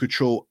people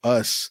control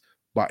us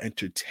by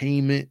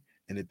entertainment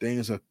and the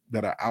things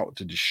that are out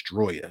to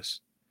destroy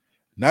us.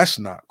 And that's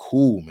not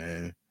cool,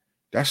 man.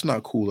 That's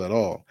not cool at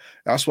all.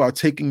 That's why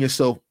taking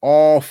yourself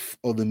off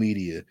of the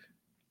media.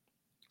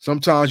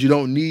 Sometimes you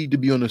don't need to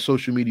be on the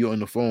social media or on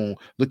the phone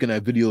looking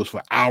at videos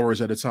for hours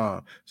at a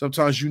time.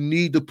 Sometimes you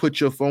need to put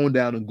your phone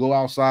down and go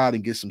outside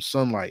and get some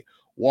sunlight,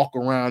 walk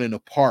around in a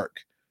park,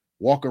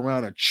 walk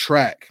around a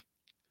track,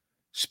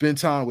 spend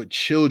time with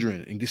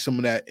children and get some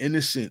of that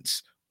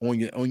innocence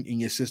in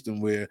your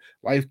system, where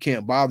life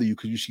can't bother you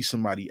because you see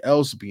somebody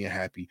else being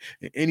happy.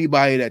 And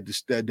anybody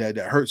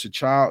that hurts a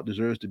child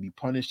deserves to be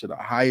punished to the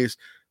highest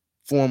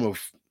form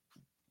of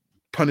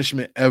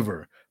punishment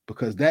ever,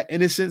 because that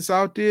innocence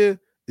out there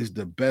is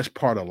the best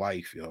part of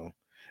life, yo.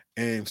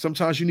 And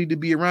sometimes you need to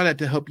be around that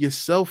to help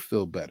yourself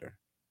feel better.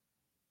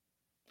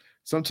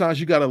 Sometimes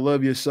you got to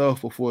love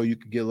yourself before you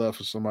can get love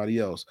for somebody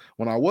else.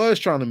 When I was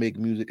trying to make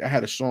music, I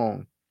had a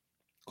song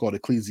called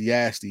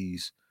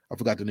Ecclesiastes. I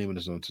forgot the name of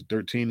the song. It's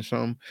 13 or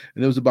something.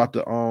 And it was about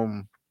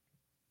the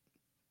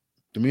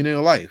meaning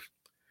of life.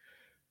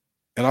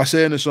 And I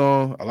said in the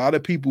song, a lot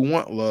of people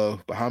want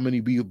love, but how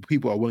many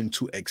people are willing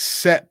to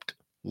accept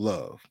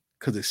love?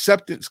 Because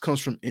acceptance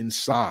comes from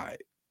inside.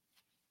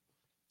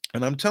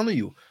 And I'm telling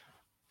you,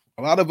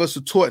 a lot of us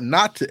are taught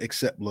not to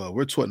accept love.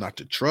 We're taught not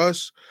to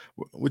trust,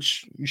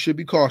 which you should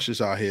be cautious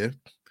out here.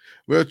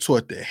 We're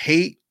taught to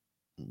hate,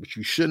 which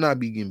you should not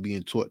be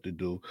being taught to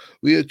do.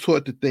 We are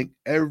taught to think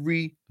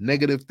every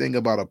negative thing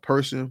about a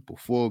person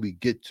before we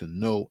get to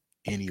know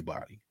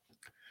anybody.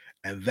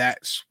 And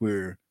that's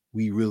where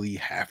we really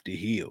have to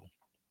heal.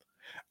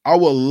 I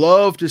would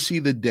love to see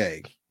the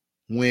day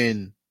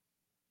when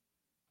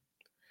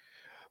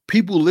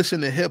People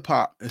listen to hip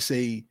hop and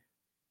say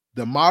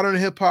the modern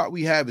hip hop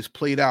we have is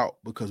played out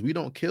because we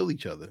don't kill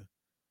each other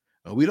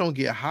and we don't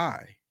get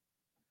high.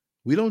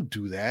 We don't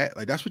do that.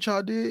 Like, that's what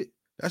y'all did.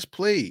 That's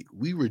played.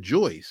 We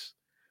rejoice.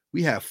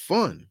 We have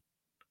fun.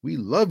 We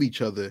love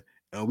each other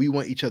and we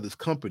want each other's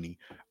company.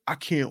 I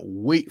can't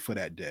wait for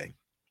that day.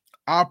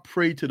 I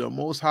pray to the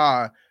Most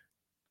High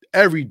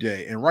every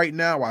day. And right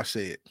now, I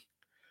say it.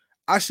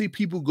 I see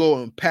people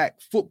go and pack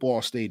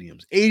football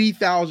stadiums,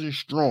 80,000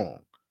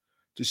 strong,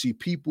 to see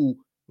people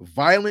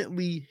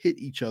violently hit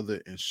each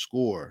other and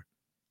score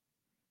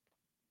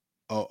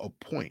a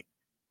point.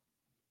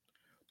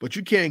 But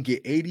you can't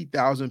get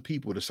 80,000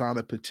 people to sign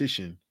a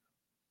petition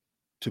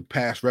to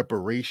pass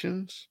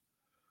reparations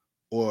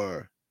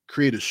or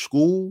create a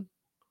school,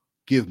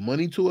 give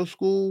money to a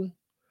school,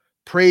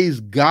 praise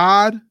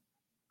God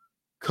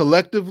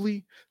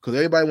collectively, because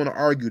everybody want to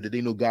argue that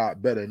they know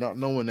God better, not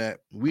knowing that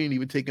we ain't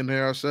even taking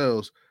care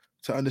ourselves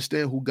to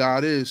understand who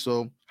God is.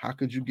 So how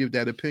could you give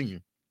that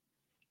opinion?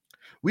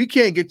 We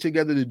can't get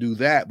together to do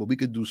that, but we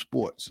could do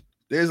sports.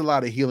 There's a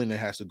lot of healing that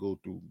has to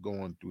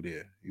going through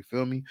there. You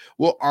feel me?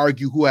 We'll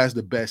argue who has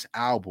the best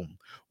album.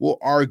 We'll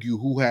argue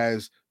who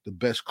has the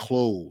best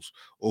clothes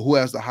or who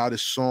has the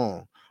hottest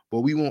song, but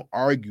we won't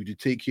argue to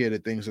take care of the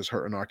things that's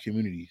hurting our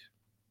communities.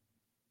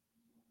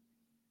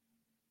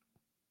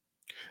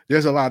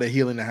 There's a lot of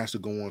healing that has to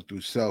go on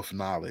through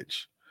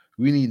self-knowledge.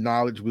 We need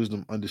knowledge,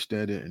 wisdom,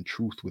 understanding, and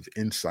truth with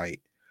insight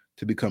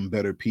to become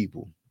better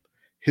people.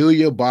 Heal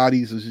your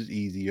bodies. This is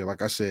easier.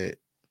 Like I said,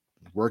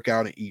 work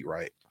out and eat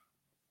right.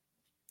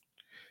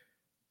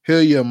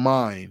 Heal your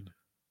mind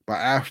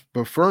by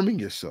affirming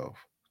yourself.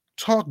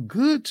 Talk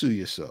good to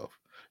yourself.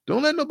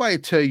 Don't let nobody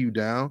tear you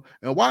down.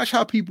 And watch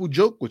how people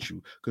joke with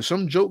you. Because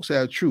some jokes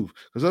have truth.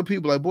 Because some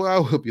people like, boy,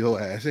 I'll whip your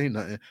ass. Ain't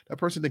nothing. That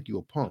person think you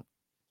a punk.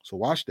 So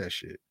watch that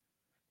shit.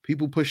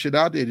 People push it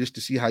out there just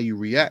to see how you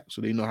react,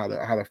 so they know how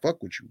to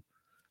fuck with you.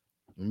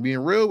 I'm being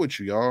real with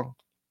you, y'all.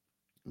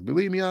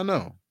 Believe me, I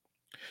know.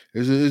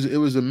 It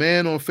was a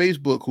man on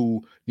Facebook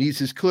who needs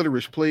his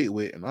clitoris played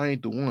with, and I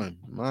ain't the one.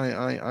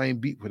 I ain't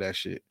beat for that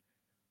shit.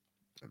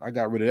 I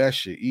got rid of that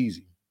shit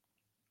easy.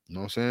 You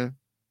know what I'm saying?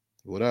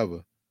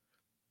 Whatever.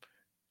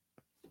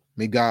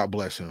 May God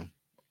bless him.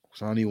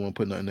 So I don't even want to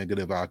put nothing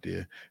negative out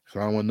there.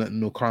 So I don't want nothing,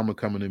 no karma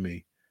coming to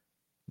me.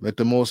 Let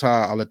the Most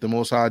High, I'll let the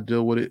Most High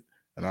deal with it,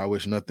 and I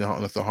wish nothing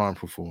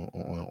harmful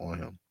on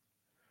him.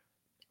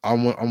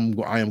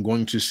 I am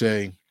going to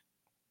say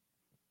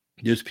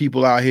there's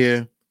people out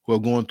here who are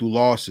going through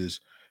losses,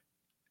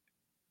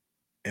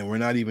 and we're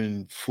not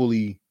even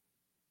fully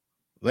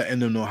letting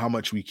them know how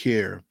much we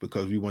care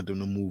because we want them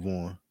to move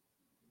on.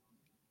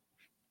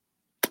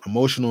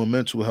 Emotional and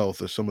mental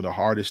health are some of the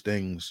hardest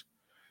things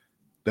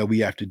that we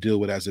have to deal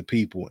with as a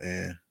people,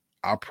 and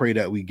I pray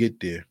that we get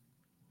there.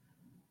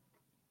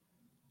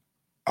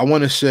 I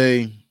want to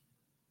say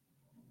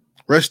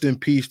rest in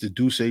peace to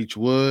Deuce H.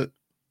 Wood.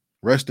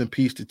 Rest in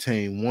peace to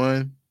Tame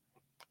One.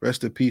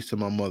 Rest in peace to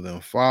my mother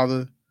and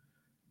father.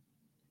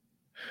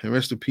 And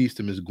rest in peace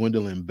to Miss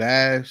Gwendolyn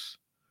Bass.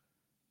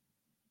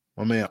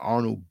 My man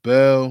Arnold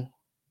Bell.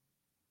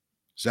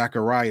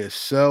 Zachariah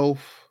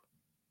Self.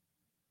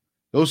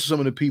 Those are some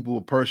of the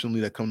people personally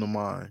that come to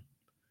mind.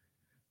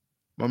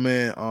 My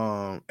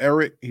man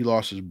Eric, he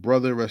lost his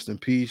brother. Rest in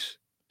peace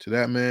to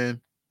that man.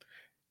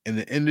 In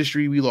the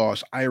industry, we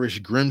lost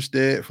Irish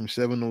Grimstead from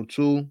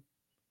 702.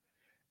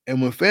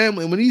 And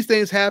when these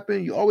things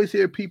happen, you always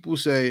hear people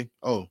say,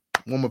 oh,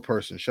 one more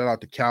person. Shout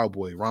out to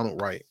Cowboy,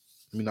 Ronald Wright.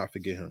 Let me not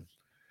forget him.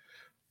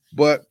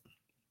 But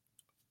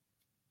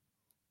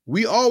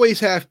we always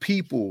have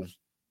people,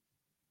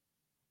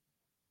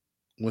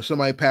 when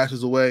somebody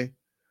passes away,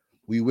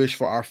 we wish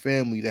for our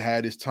family to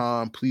have this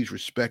time. Please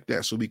respect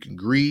that so we can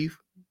grieve.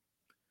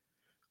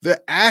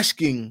 They're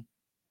asking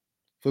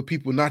for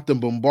people not to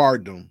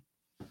bombard them.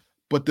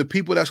 But the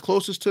people that's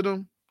closest to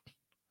them,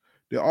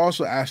 they're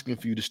also asking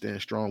for you to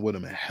stand strong with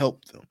them and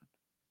help them.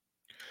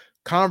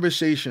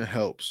 Conversation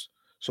helps.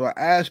 So I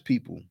ask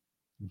people,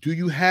 do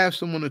you have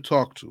someone to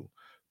talk to?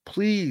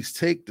 Please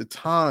take the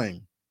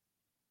time.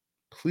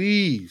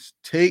 Please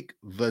take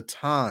the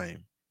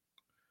time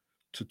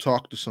to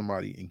talk to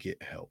somebody and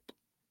get help.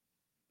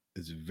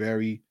 It's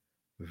very,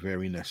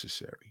 very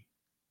necessary.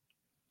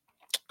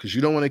 Because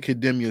you don't want to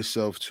condemn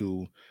yourself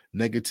to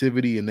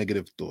negativity and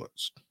negative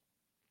thoughts.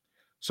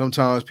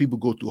 Sometimes people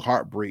go through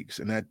heartbreaks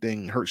and that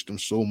thing hurts them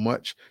so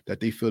much that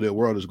they feel their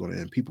world is going to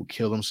end. People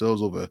kill themselves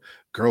over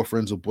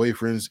girlfriends or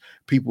boyfriends.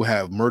 People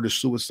have murder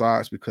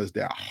suicides because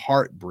that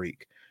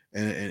heartbreak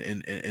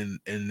and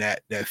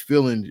that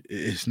feeling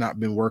has not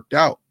been worked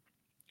out.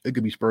 It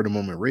could be spur of the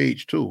moment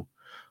rage too.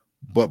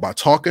 But by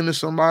talking to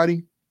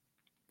somebody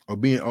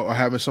or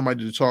having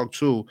somebody to talk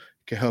to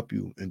can help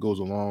you and goes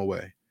a long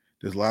way.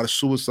 There's a lot of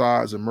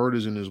suicides and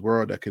murders in this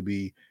world that could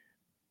be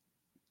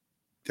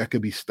that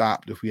could be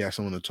stopped if we had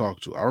someone to talk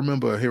to. I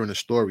remember hearing a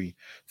story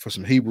for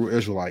some Hebrew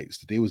Israelites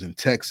that they was in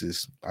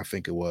Texas, I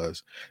think it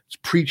was,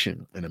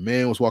 preaching, and a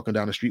man was walking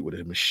down the street with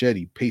a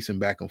machete, pacing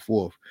back and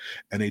forth,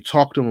 and they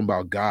talked to him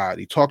about God.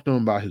 They talked to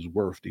him about his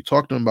worth. They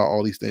talked to him about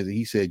all these things, and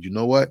he said, "You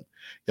know what?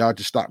 Y'all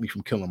just stopped me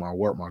from killing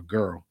my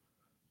girl.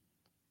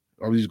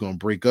 I was just gonna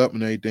break up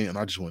and everything, and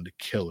I just wanted to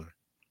kill her."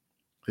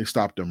 They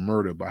stopped the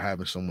murder by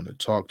having someone to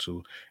talk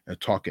to and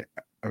talking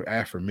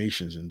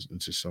affirmations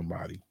into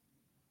somebody.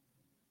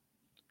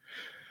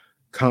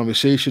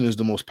 Conversation is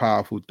the most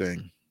powerful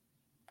thing,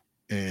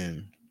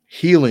 and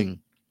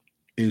healing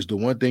is the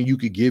one thing you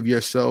could give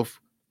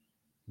yourself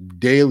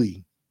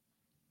daily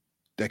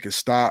that can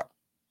stop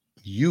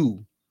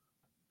you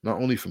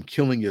not only from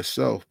killing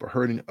yourself but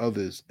hurting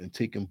others and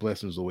taking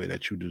blessings away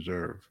that you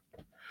deserve.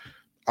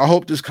 I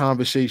hope this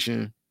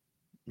conversation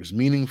is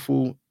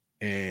meaningful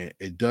and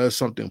it does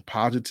something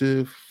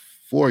positive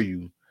for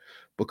you,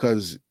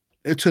 because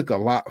it took a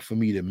lot for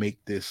me to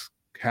make this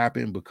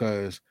happen,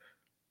 because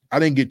I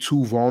didn't get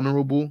too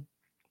vulnerable,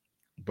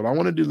 but I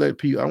wanted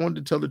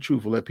to tell the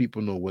truth and let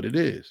people know what it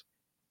is.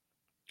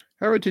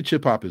 Heritage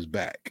Hip Hop is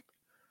back,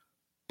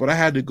 but I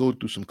had to go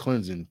through some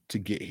cleansing to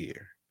get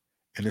here,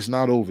 and it's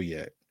not over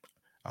yet.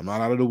 I'm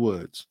not out of the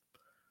woods.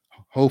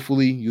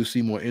 Hopefully, you'll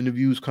see more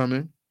interviews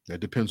coming. That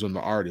depends on the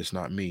artist,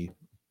 not me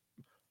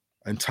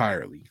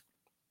entirely.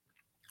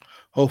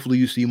 Hopefully,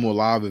 you see more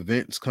live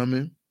events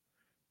coming,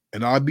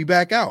 and I'll be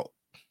back out.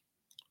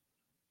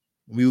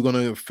 We were going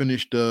to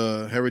finish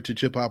the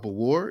Heritage Hip Hop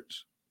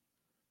Awards,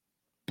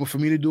 but for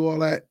me to do all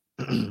that,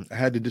 I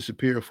had to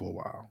disappear for a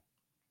while.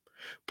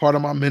 Part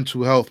of my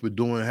mental health with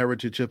doing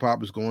Heritage Hip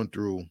Hop is going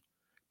through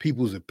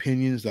people's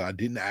opinions that I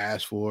didn't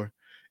ask for.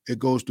 It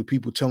goes to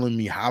people telling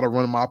me how to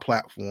run my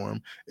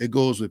platform. It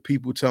goes with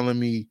people telling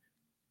me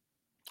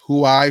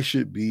who I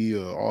should be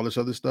or all this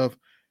other stuff.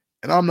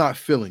 And I'm not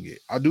feeling it.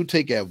 I do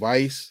take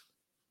advice,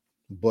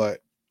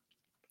 but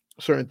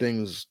certain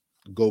things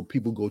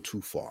people go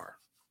too far.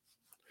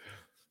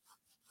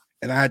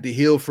 And I had to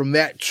heal from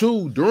that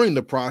too during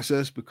the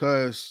process,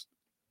 because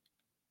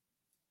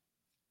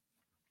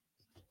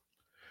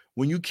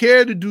when you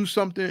care to do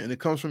something and it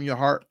comes from your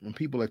heart, when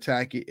people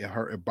attack it,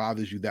 it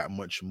bothers you that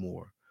much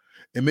more.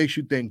 It makes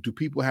you think, do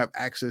people have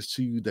access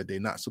to you that they're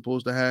not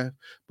supposed to have?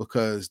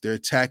 Because they're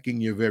attacking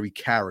your very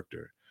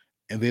character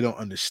and they don't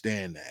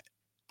understand that.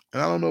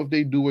 And I don't know if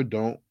they do or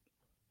don't.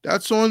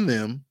 That's on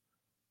them,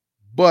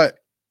 but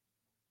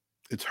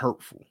it's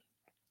hurtful.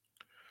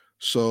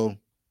 So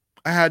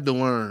I had to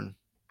learn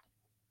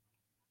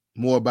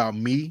more about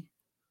me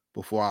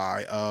before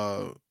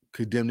I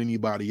condemned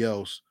anybody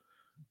else,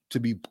 to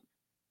be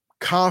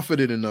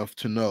confident enough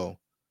to know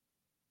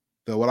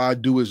that what I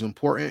do is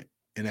important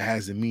and it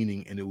has a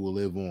meaning and it will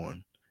live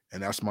on.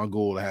 And that's my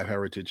goal, to have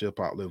Heritage Hip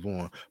Hop live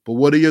on. But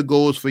what are your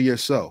goals for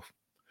yourself?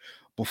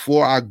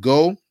 Before I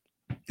go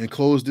and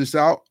close this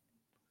out,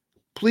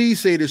 please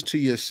say this to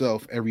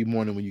yourself every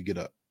morning when you get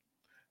up.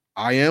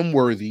 I am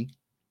worthy.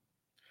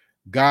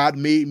 God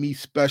made me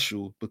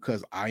special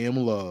because I am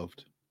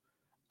loved.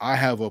 I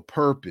have a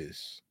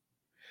purpose.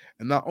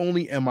 And not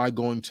only am I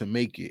going to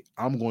make it,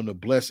 I'm going to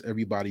bless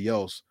everybody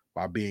else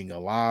by being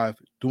alive,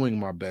 doing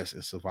my best,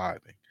 and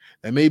surviving.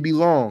 That may be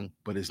long,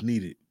 but it's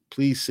needed.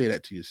 Please say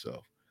that to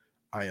yourself.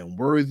 I am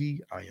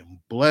worthy. I am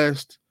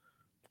blessed.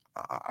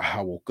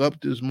 I woke up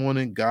this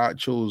morning. God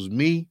chose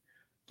me.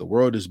 The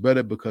world is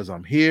better because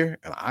I'm here,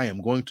 and I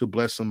am going to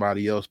bless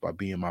somebody else by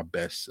being my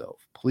best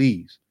self.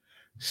 Please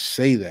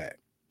say that.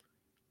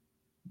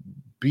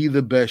 Be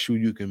the best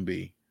you can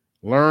be.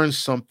 Learn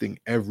something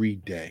every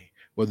day.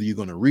 Whether you're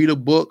going to read a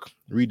book,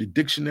 read the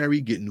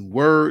dictionary, get new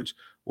words,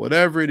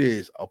 whatever it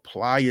is,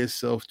 apply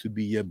yourself to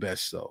be your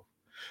best self.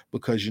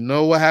 Because you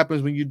know what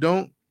happens when you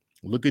don't?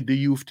 Look at the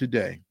youth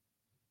today.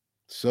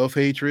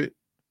 Self-hatred,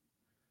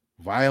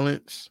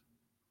 violence,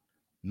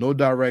 no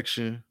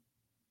direction,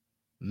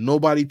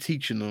 nobody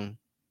teaching them,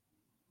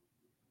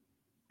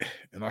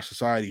 and our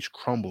society is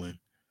crumbling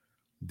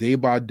day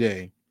by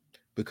day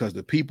because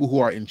the people who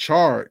are in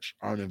charge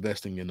aren't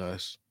investing in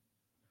us.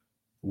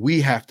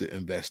 We have to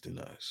invest in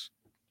us.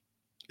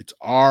 It's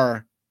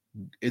our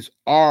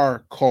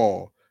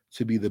call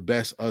to be the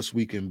best us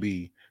we can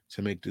be,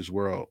 to make this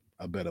world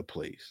a better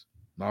place.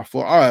 Not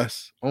for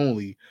us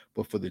only,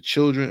 but for the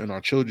children and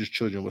our children's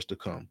children, what's to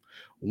come.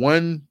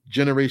 One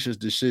generation's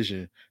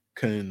decision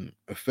can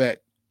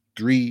affect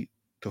 3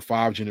 to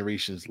 5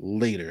 generations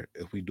later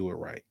if we do it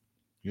right.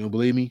 You don't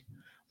believe me?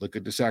 Look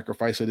at the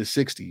sacrifice of the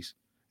 60s.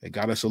 It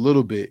got us a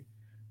little bit.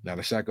 Now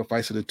the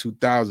sacrifice of the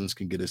 2000s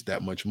can get us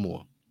that much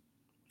more.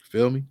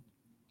 Feel me?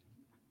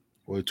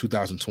 Or the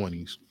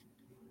 2020s.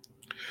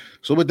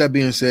 So with that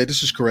being said,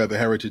 this is Karev at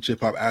Heritage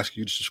Hip Hop. Ask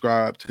you to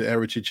subscribe to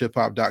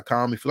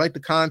heritagehiphop.com. If you like the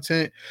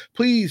content,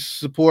 please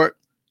support.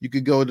 You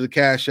could go to the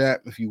Cash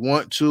App if you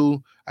want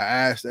to. I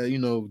ask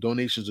that,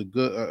 donations are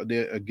good.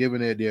 They're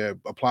given it. They're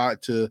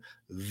applied to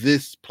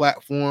this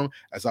platform,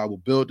 as I will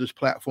build this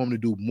platform to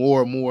do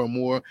more and more and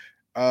more.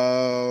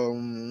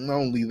 Not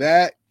only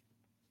that,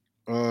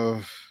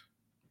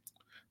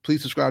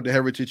 Please subscribe to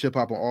Heritage Hip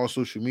Hop on all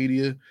social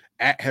media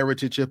at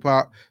Heritage Hip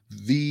Hop.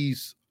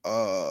 These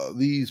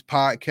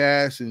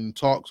podcasts and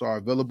talks are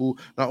available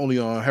not only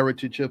on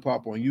Heritage Hip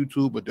Hop on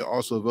YouTube, but they're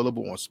also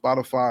available on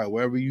Spotify or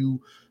wherever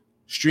you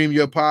stream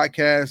your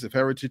podcast. If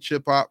Heritage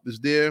Hip Hop is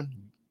there,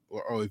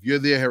 or if you're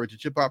there,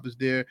 Heritage Hip Hop is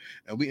there,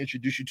 and we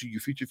introduce you to your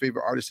future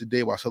favorite artists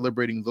today while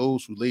celebrating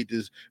those who laid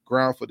this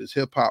ground for this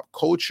hip hop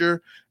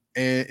culture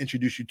and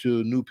introduce you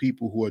to new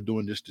people who are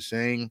doing this the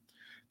same.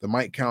 The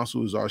Mic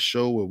Council is our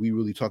show where we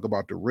really talk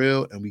about the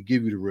real and we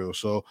give you the real.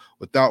 So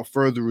without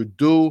further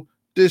ado,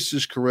 this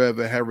is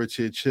Karev at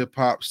Heritage Hip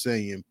Hop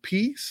saying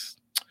peace,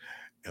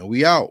 and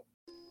we out.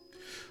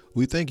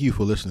 We thank you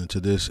for listening to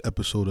this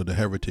episode of the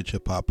Heritage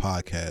Hip Hop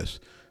Podcast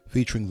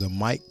featuring the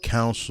Mic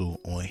Council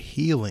on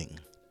healing.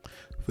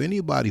 For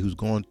anybody who's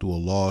going through a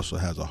loss or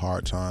has a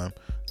hard time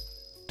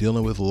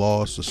dealing with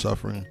loss or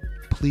suffering,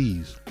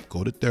 please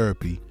go to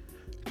therapy.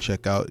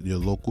 Check out your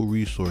local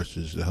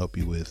resources to help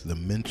you with the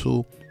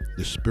mental,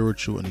 the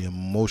spiritual, and the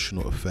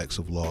emotional effects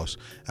of loss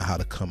and how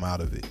to come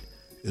out of it.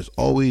 It's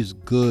always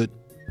good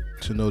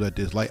to know that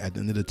there's light at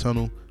the end of the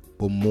tunnel,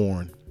 but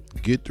mourn,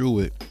 get through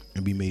it,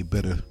 and be made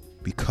better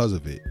because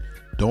of it.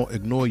 Don't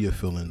ignore your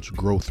feelings,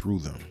 grow through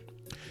them.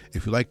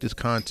 If you like this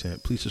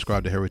content, please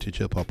subscribe to Heritage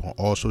Hip Hop on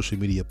all social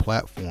media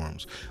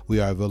platforms. We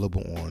are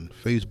available on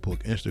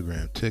Facebook,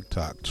 Instagram,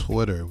 TikTok,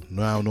 Twitter,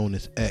 now known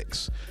as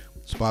X,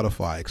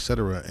 Spotify,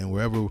 etc. And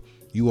wherever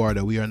you are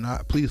that we are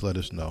not, please let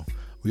us know.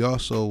 We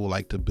also would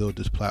like to build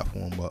this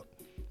platform up,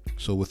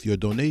 so with your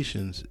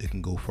donations, it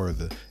can go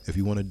further. If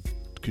you want to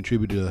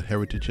contribute to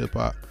Heritage Hip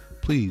Hop,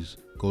 please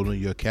go to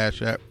your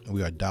Cash App.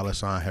 We are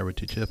 $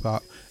 Heritage Hip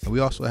Hop, and we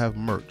also have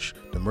merch.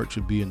 The merch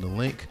will be in the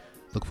link.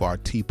 Look for our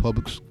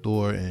TeePublic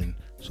store and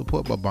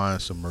support by buying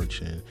some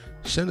merch, and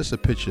send us a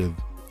picture of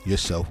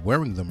yourself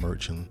wearing the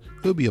merch, and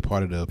it'll be a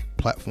part of the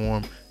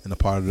platform and a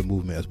part of the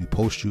movement as we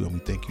post you, and we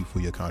thank you for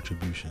your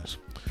contributions.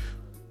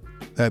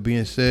 That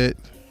being said,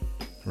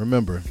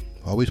 remember,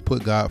 always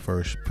put God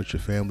first, put your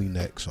family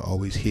next, and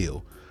always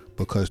heal,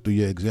 because through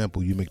your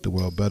example you make the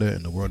world better,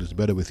 and the world is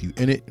better with you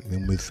in it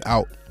than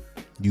without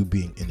you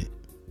being in it.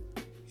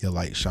 Your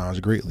light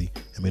shines greatly,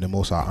 and may the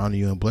Most High honor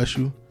you and bless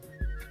you.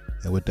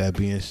 And with that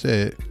being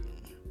said,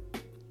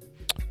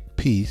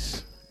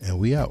 peace, and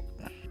we out.